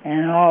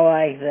and all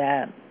like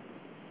that,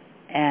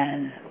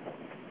 and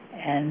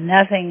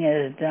nothing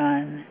is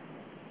done,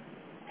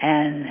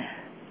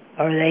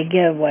 or they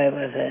get away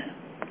with it.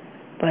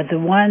 But the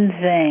one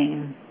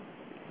thing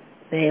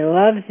they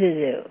love to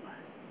do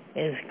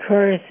is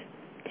curse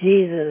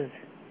Jesus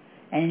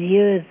and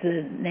use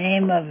the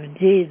name of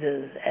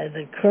Jesus as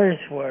a curse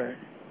word.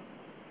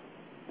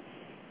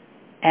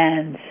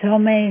 And so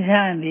many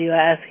times you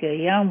ask a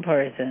young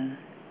person,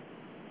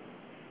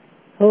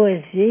 who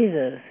is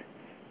Jesus?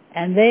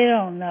 And they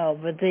don't know,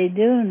 but they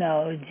do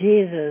know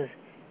Jesus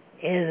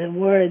is a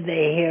word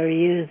they hear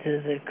used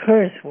as a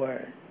curse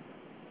word.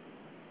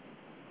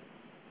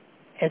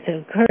 It's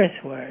a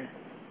curse word.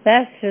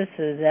 That's just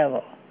the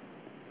devil.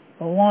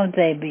 But won't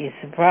they be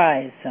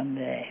surprised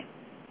someday?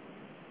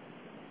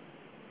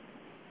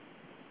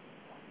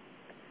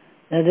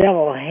 The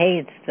devil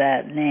hates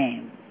that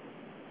name.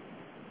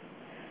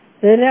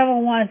 The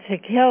devil wants to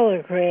kill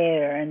the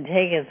Creator and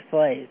take his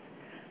place.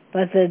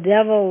 But the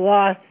devil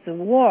lost the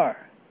war.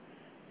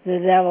 The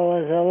devil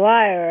is a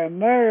liar, a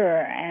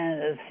murderer,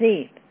 and a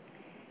thief.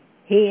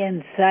 He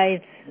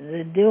incites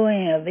the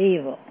doing of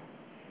evil.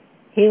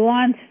 He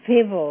wants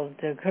people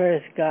to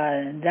curse God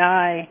and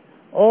die,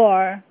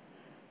 or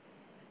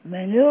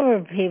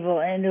maneuver people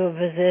into a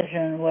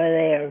position where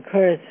they are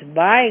cursed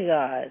by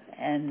God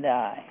and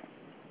die.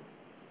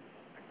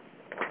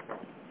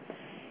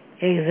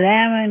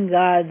 Examine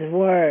God's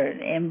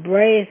word,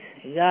 embrace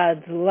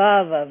God's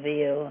love of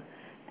you,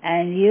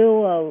 and you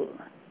will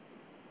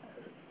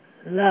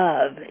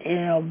love in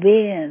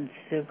obedience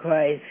to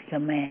Christ's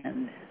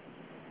command.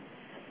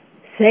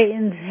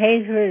 Satan's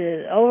hatred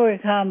is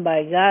overcome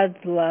by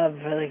God's love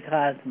for the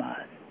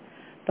cosmos.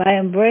 By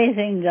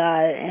embracing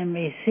God and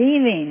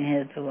receiving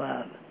his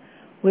love,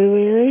 we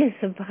release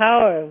the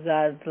power of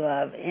God's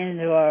love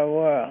into our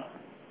world.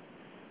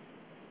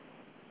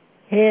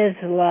 His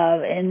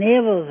love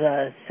enables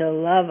us to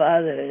love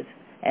others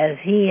as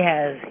he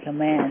has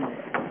commanded.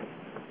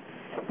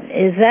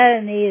 Is that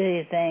an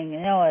easy thing?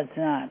 No, it's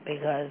not,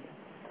 because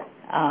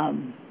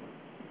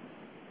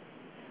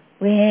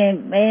we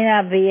may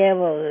not be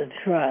able to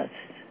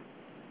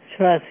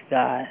trust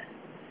God.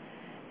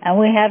 And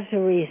we have to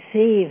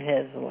receive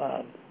his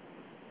love.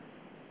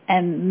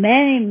 And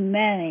many,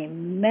 many,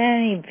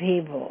 many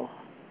people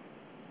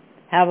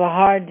have a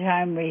hard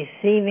time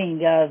receiving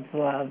God's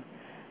love.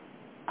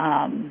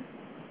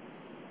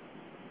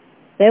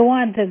 They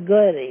want the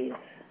goodies.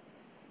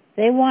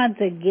 They want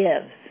the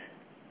gifts.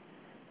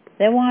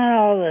 They want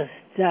all the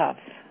stuff.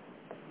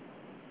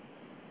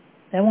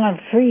 They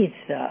want free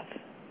stuff,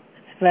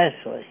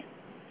 especially.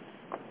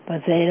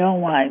 But they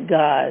don't want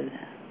God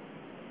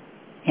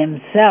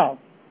himself.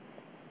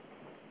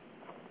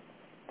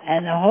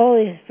 And the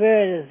Holy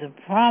Spirit is the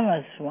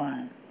promised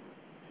one,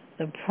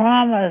 the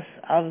promise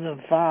of the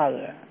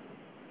Father.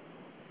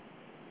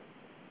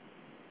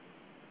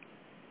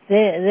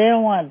 They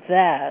don't want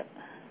that.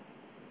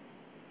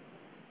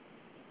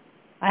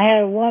 I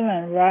had a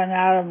woman run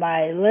out of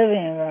my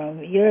living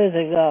room years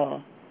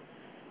ago.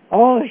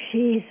 Oh,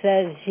 she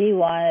said she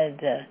wanted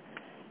to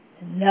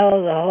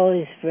know the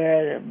Holy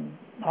Spirit and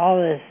all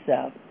this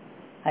stuff.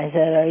 I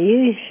said, are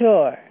you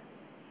sure?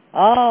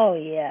 Oh,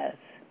 yes.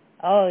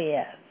 Oh,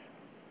 yes.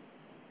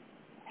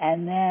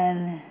 And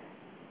then,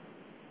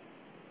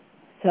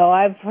 so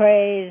I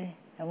prayed,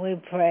 and we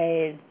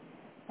prayed,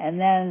 and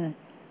then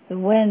the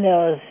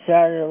windows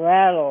started to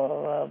rattle a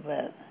little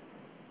bit.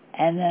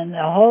 And then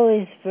the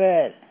Holy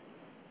Spirit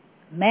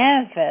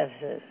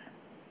manifested.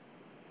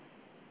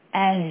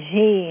 And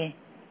she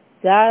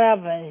got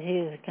up and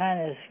she was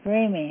kind of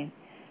screaming.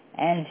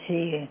 And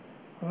she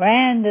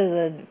ran to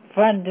the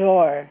front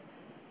door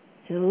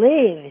to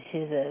leave.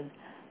 She said,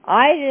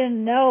 I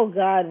didn't know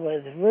God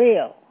was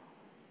real.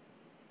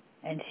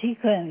 And she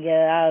couldn't get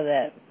out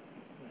of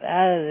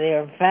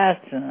there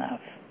fast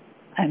enough.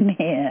 I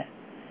mean,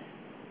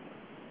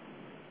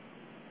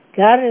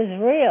 God is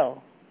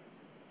real.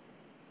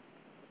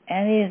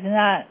 And he's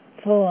not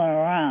fooling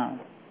around.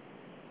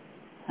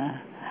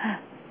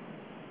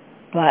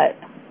 But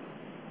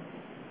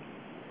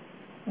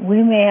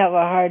we may have a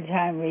hard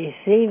time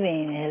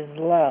receiving His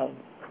love.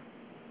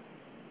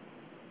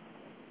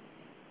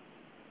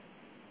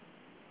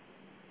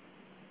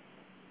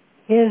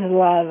 His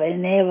love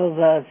enables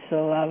us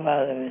to love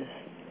others.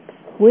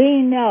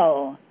 We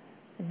know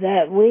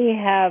that we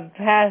have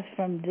passed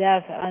from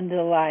death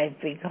unto life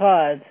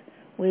because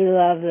we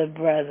love the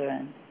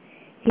brethren.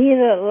 He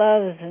that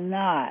loves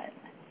not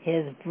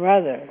his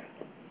brother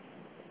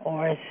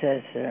or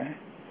sister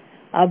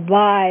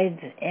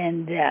abides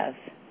in death.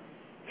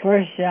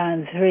 1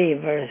 John 3,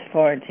 verse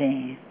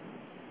 14.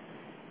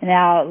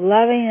 Now,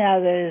 loving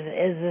others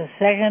is the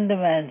second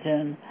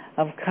dimension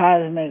of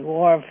cosmic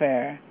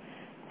warfare,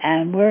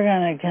 and we're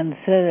going to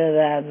consider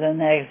that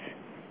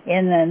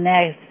in the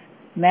next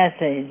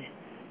message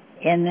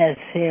in this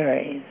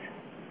series.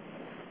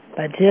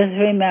 But just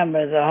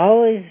remember, the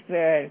Holy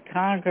Spirit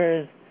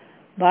conquers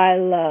by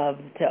love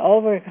to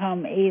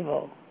overcome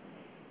evil.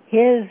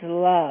 His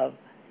love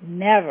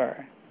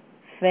never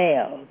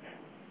fails.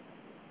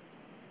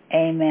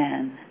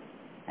 Amen.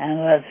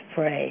 And let's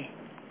pray.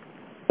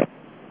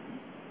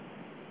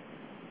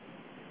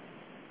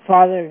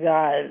 Father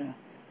God,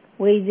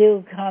 we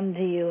do come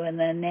to you in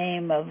the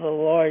name of the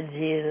Lord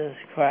Jesus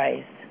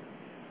Christ.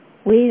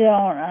 We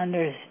don't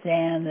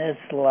understand this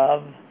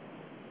love.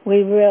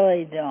 We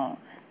really don't.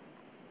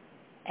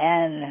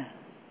 And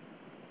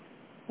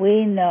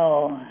we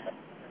know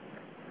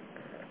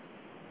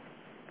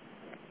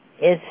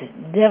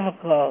it's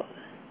difficult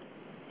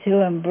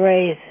to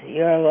embrace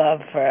your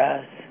love for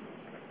us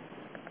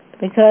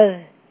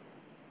because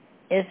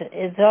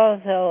it's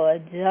also a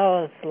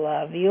jealous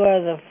love. You are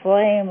the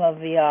flame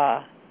of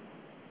Yah.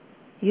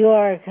 You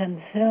are a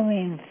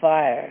consuming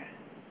fire.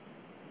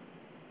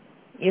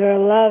 Your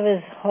love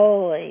is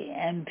holy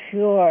and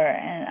pure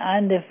and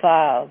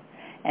undefiled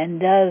and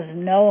does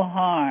no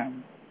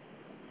harm.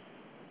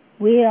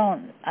 We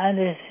don't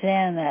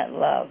understand that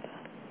love.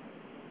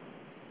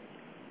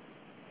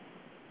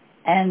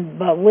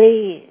 But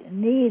we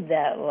need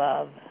that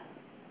love.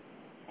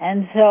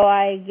 And so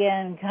I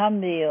again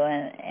come to you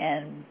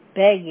and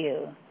beg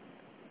you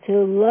to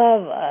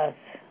love us.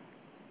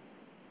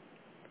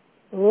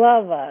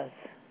 Love us.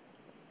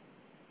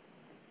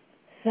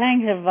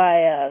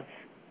 Sanctify us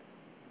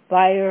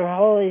by your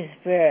Holy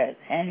Spirit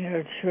and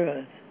your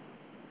truth.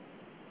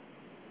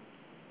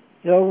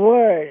 Your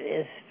word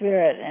is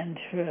spirit and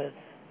truth.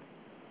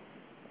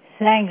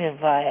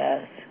 Sanctify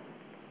us,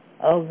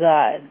 O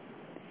God,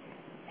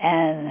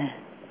 and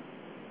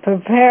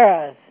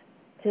prepare us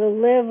to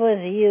live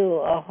with you,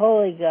 a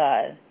holy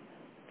God,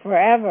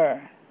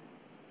 forever,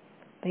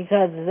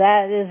 because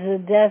that is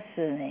the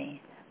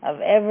destiny of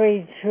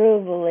every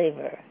true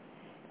believer,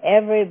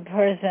 every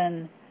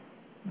person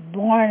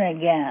born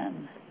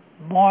again,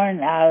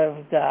 born out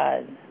of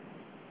God.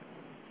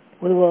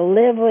 We will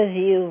live with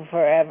you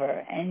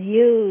forever, and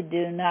you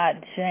do not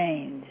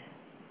change.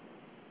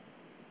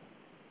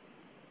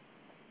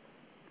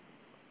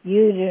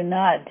 You do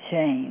not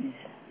change.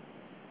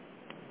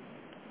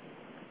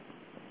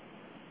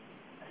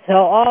 So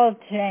all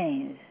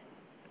change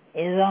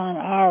is on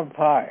our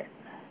part.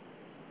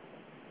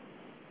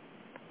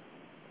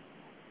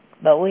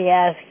 But we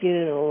ask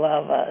you to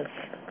love us.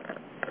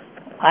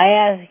 I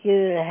ask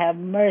you to have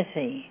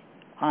mercy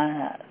on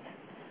us.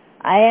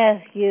 I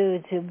ask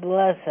you to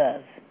bless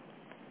us,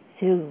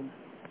 to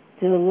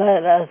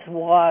let us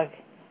walk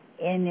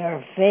in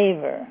your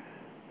favor.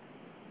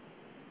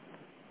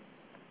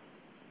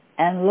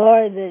 And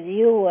Lord, that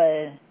you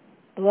would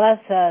bless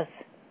us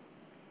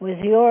with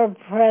your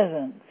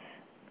presence.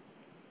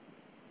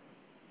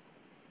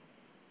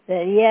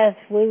 That yes,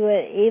 we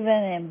would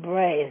even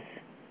embrace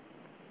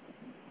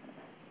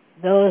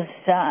those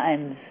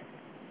times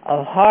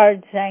of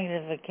hard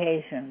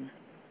sanctification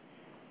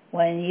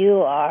when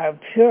you are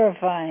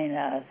purifying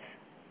us,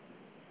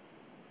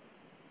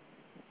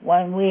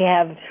 when we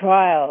have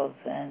trials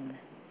and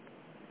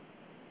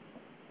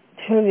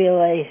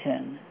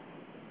tribulation,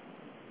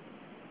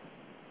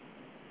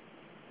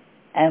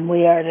 and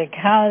we are to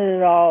count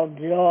it all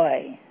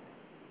joy.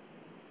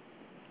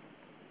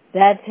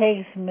 That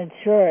takes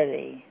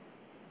maturity,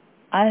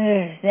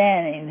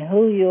 understanding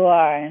who you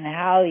are and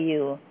how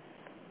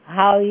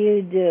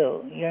you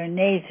do, your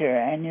nature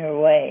and your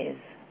ways.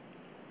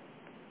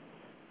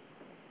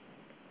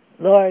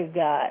 Lord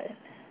God,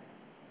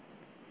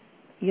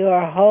 you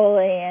are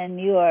holy and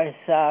you are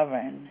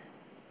sovereign.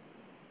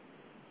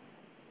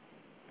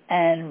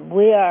 And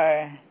we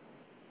are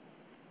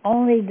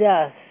only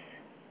dust.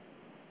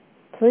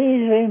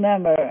 Please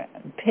remember,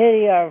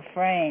 pity our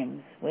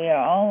frames. We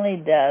are only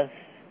dust.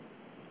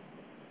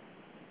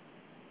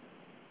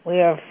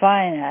 We are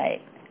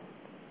finite.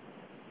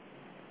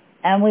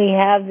 And we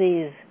have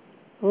these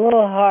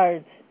little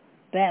hearts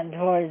bent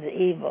towards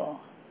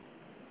evil.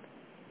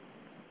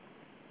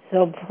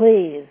 So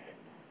please,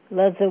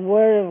 let the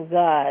Word of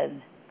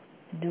God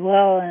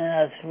dwell in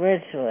us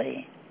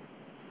richly.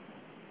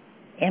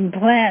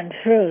 Implant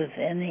truth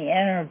in the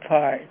inner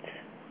parts.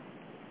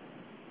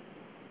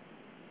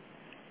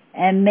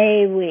 And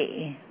may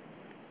we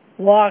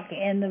walk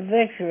in the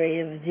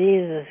victory of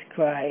Jesus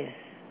Christ.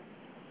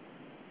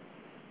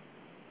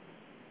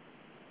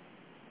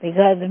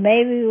 Because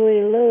maybe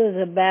we lose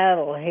a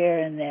battle here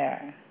and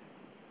there,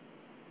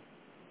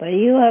 but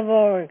you have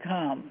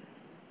overcome.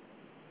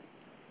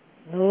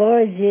 The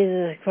Lord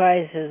Jesus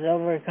Christ has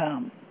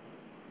overcome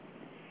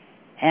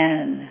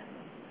and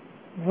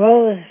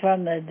rose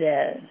from the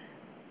dead.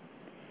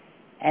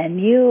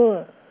 And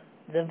you,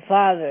 the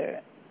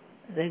Father,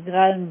 the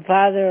God and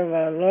Father of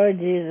our Lord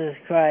Jesus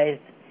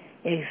Christ,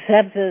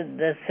 accepted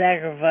the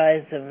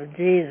sacrifice of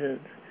Jesus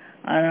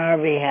on our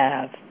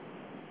behalf.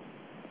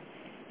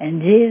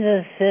 And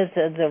Jesus sits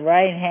at the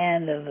right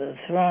hand of the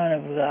throne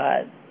of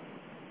God,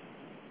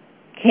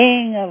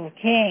 King of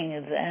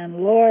kings and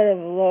Lord of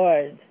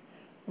lords,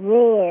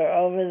 ruler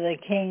over the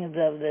kings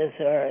of this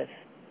earth.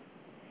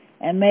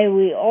 And may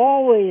we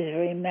always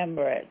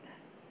remember it.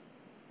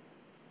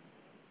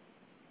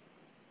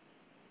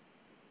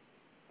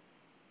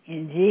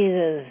 In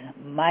Jesus'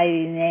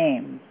 mighty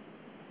name,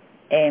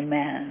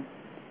 amen.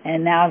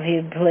 And now if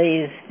you'd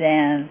please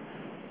stand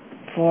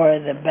for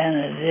the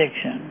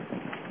benediction.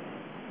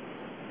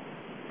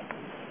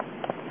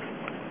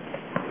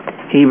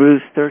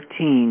 Hebrews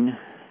 13:20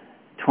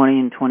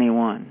 and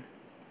 21.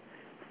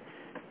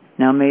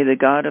 Now may the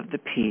God of the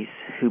peace,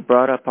 who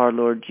brought up our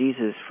Lord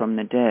Jesus from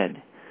the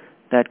dead,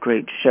 that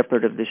great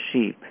shepherd of the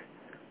sheep,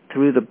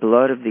 through the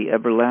blood of the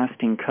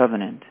everlasting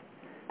covenant,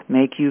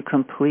 make you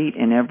complete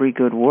in every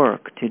good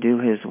work to do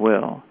his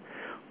will,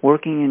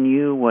 working in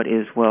you what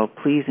is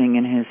well-pleasing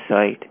in his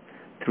sight,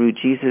 through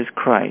Jesus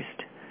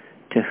Christ,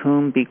 to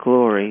whom be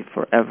glory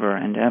forever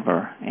and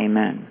ever.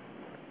 Amen.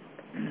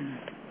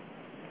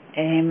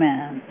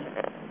 Amen.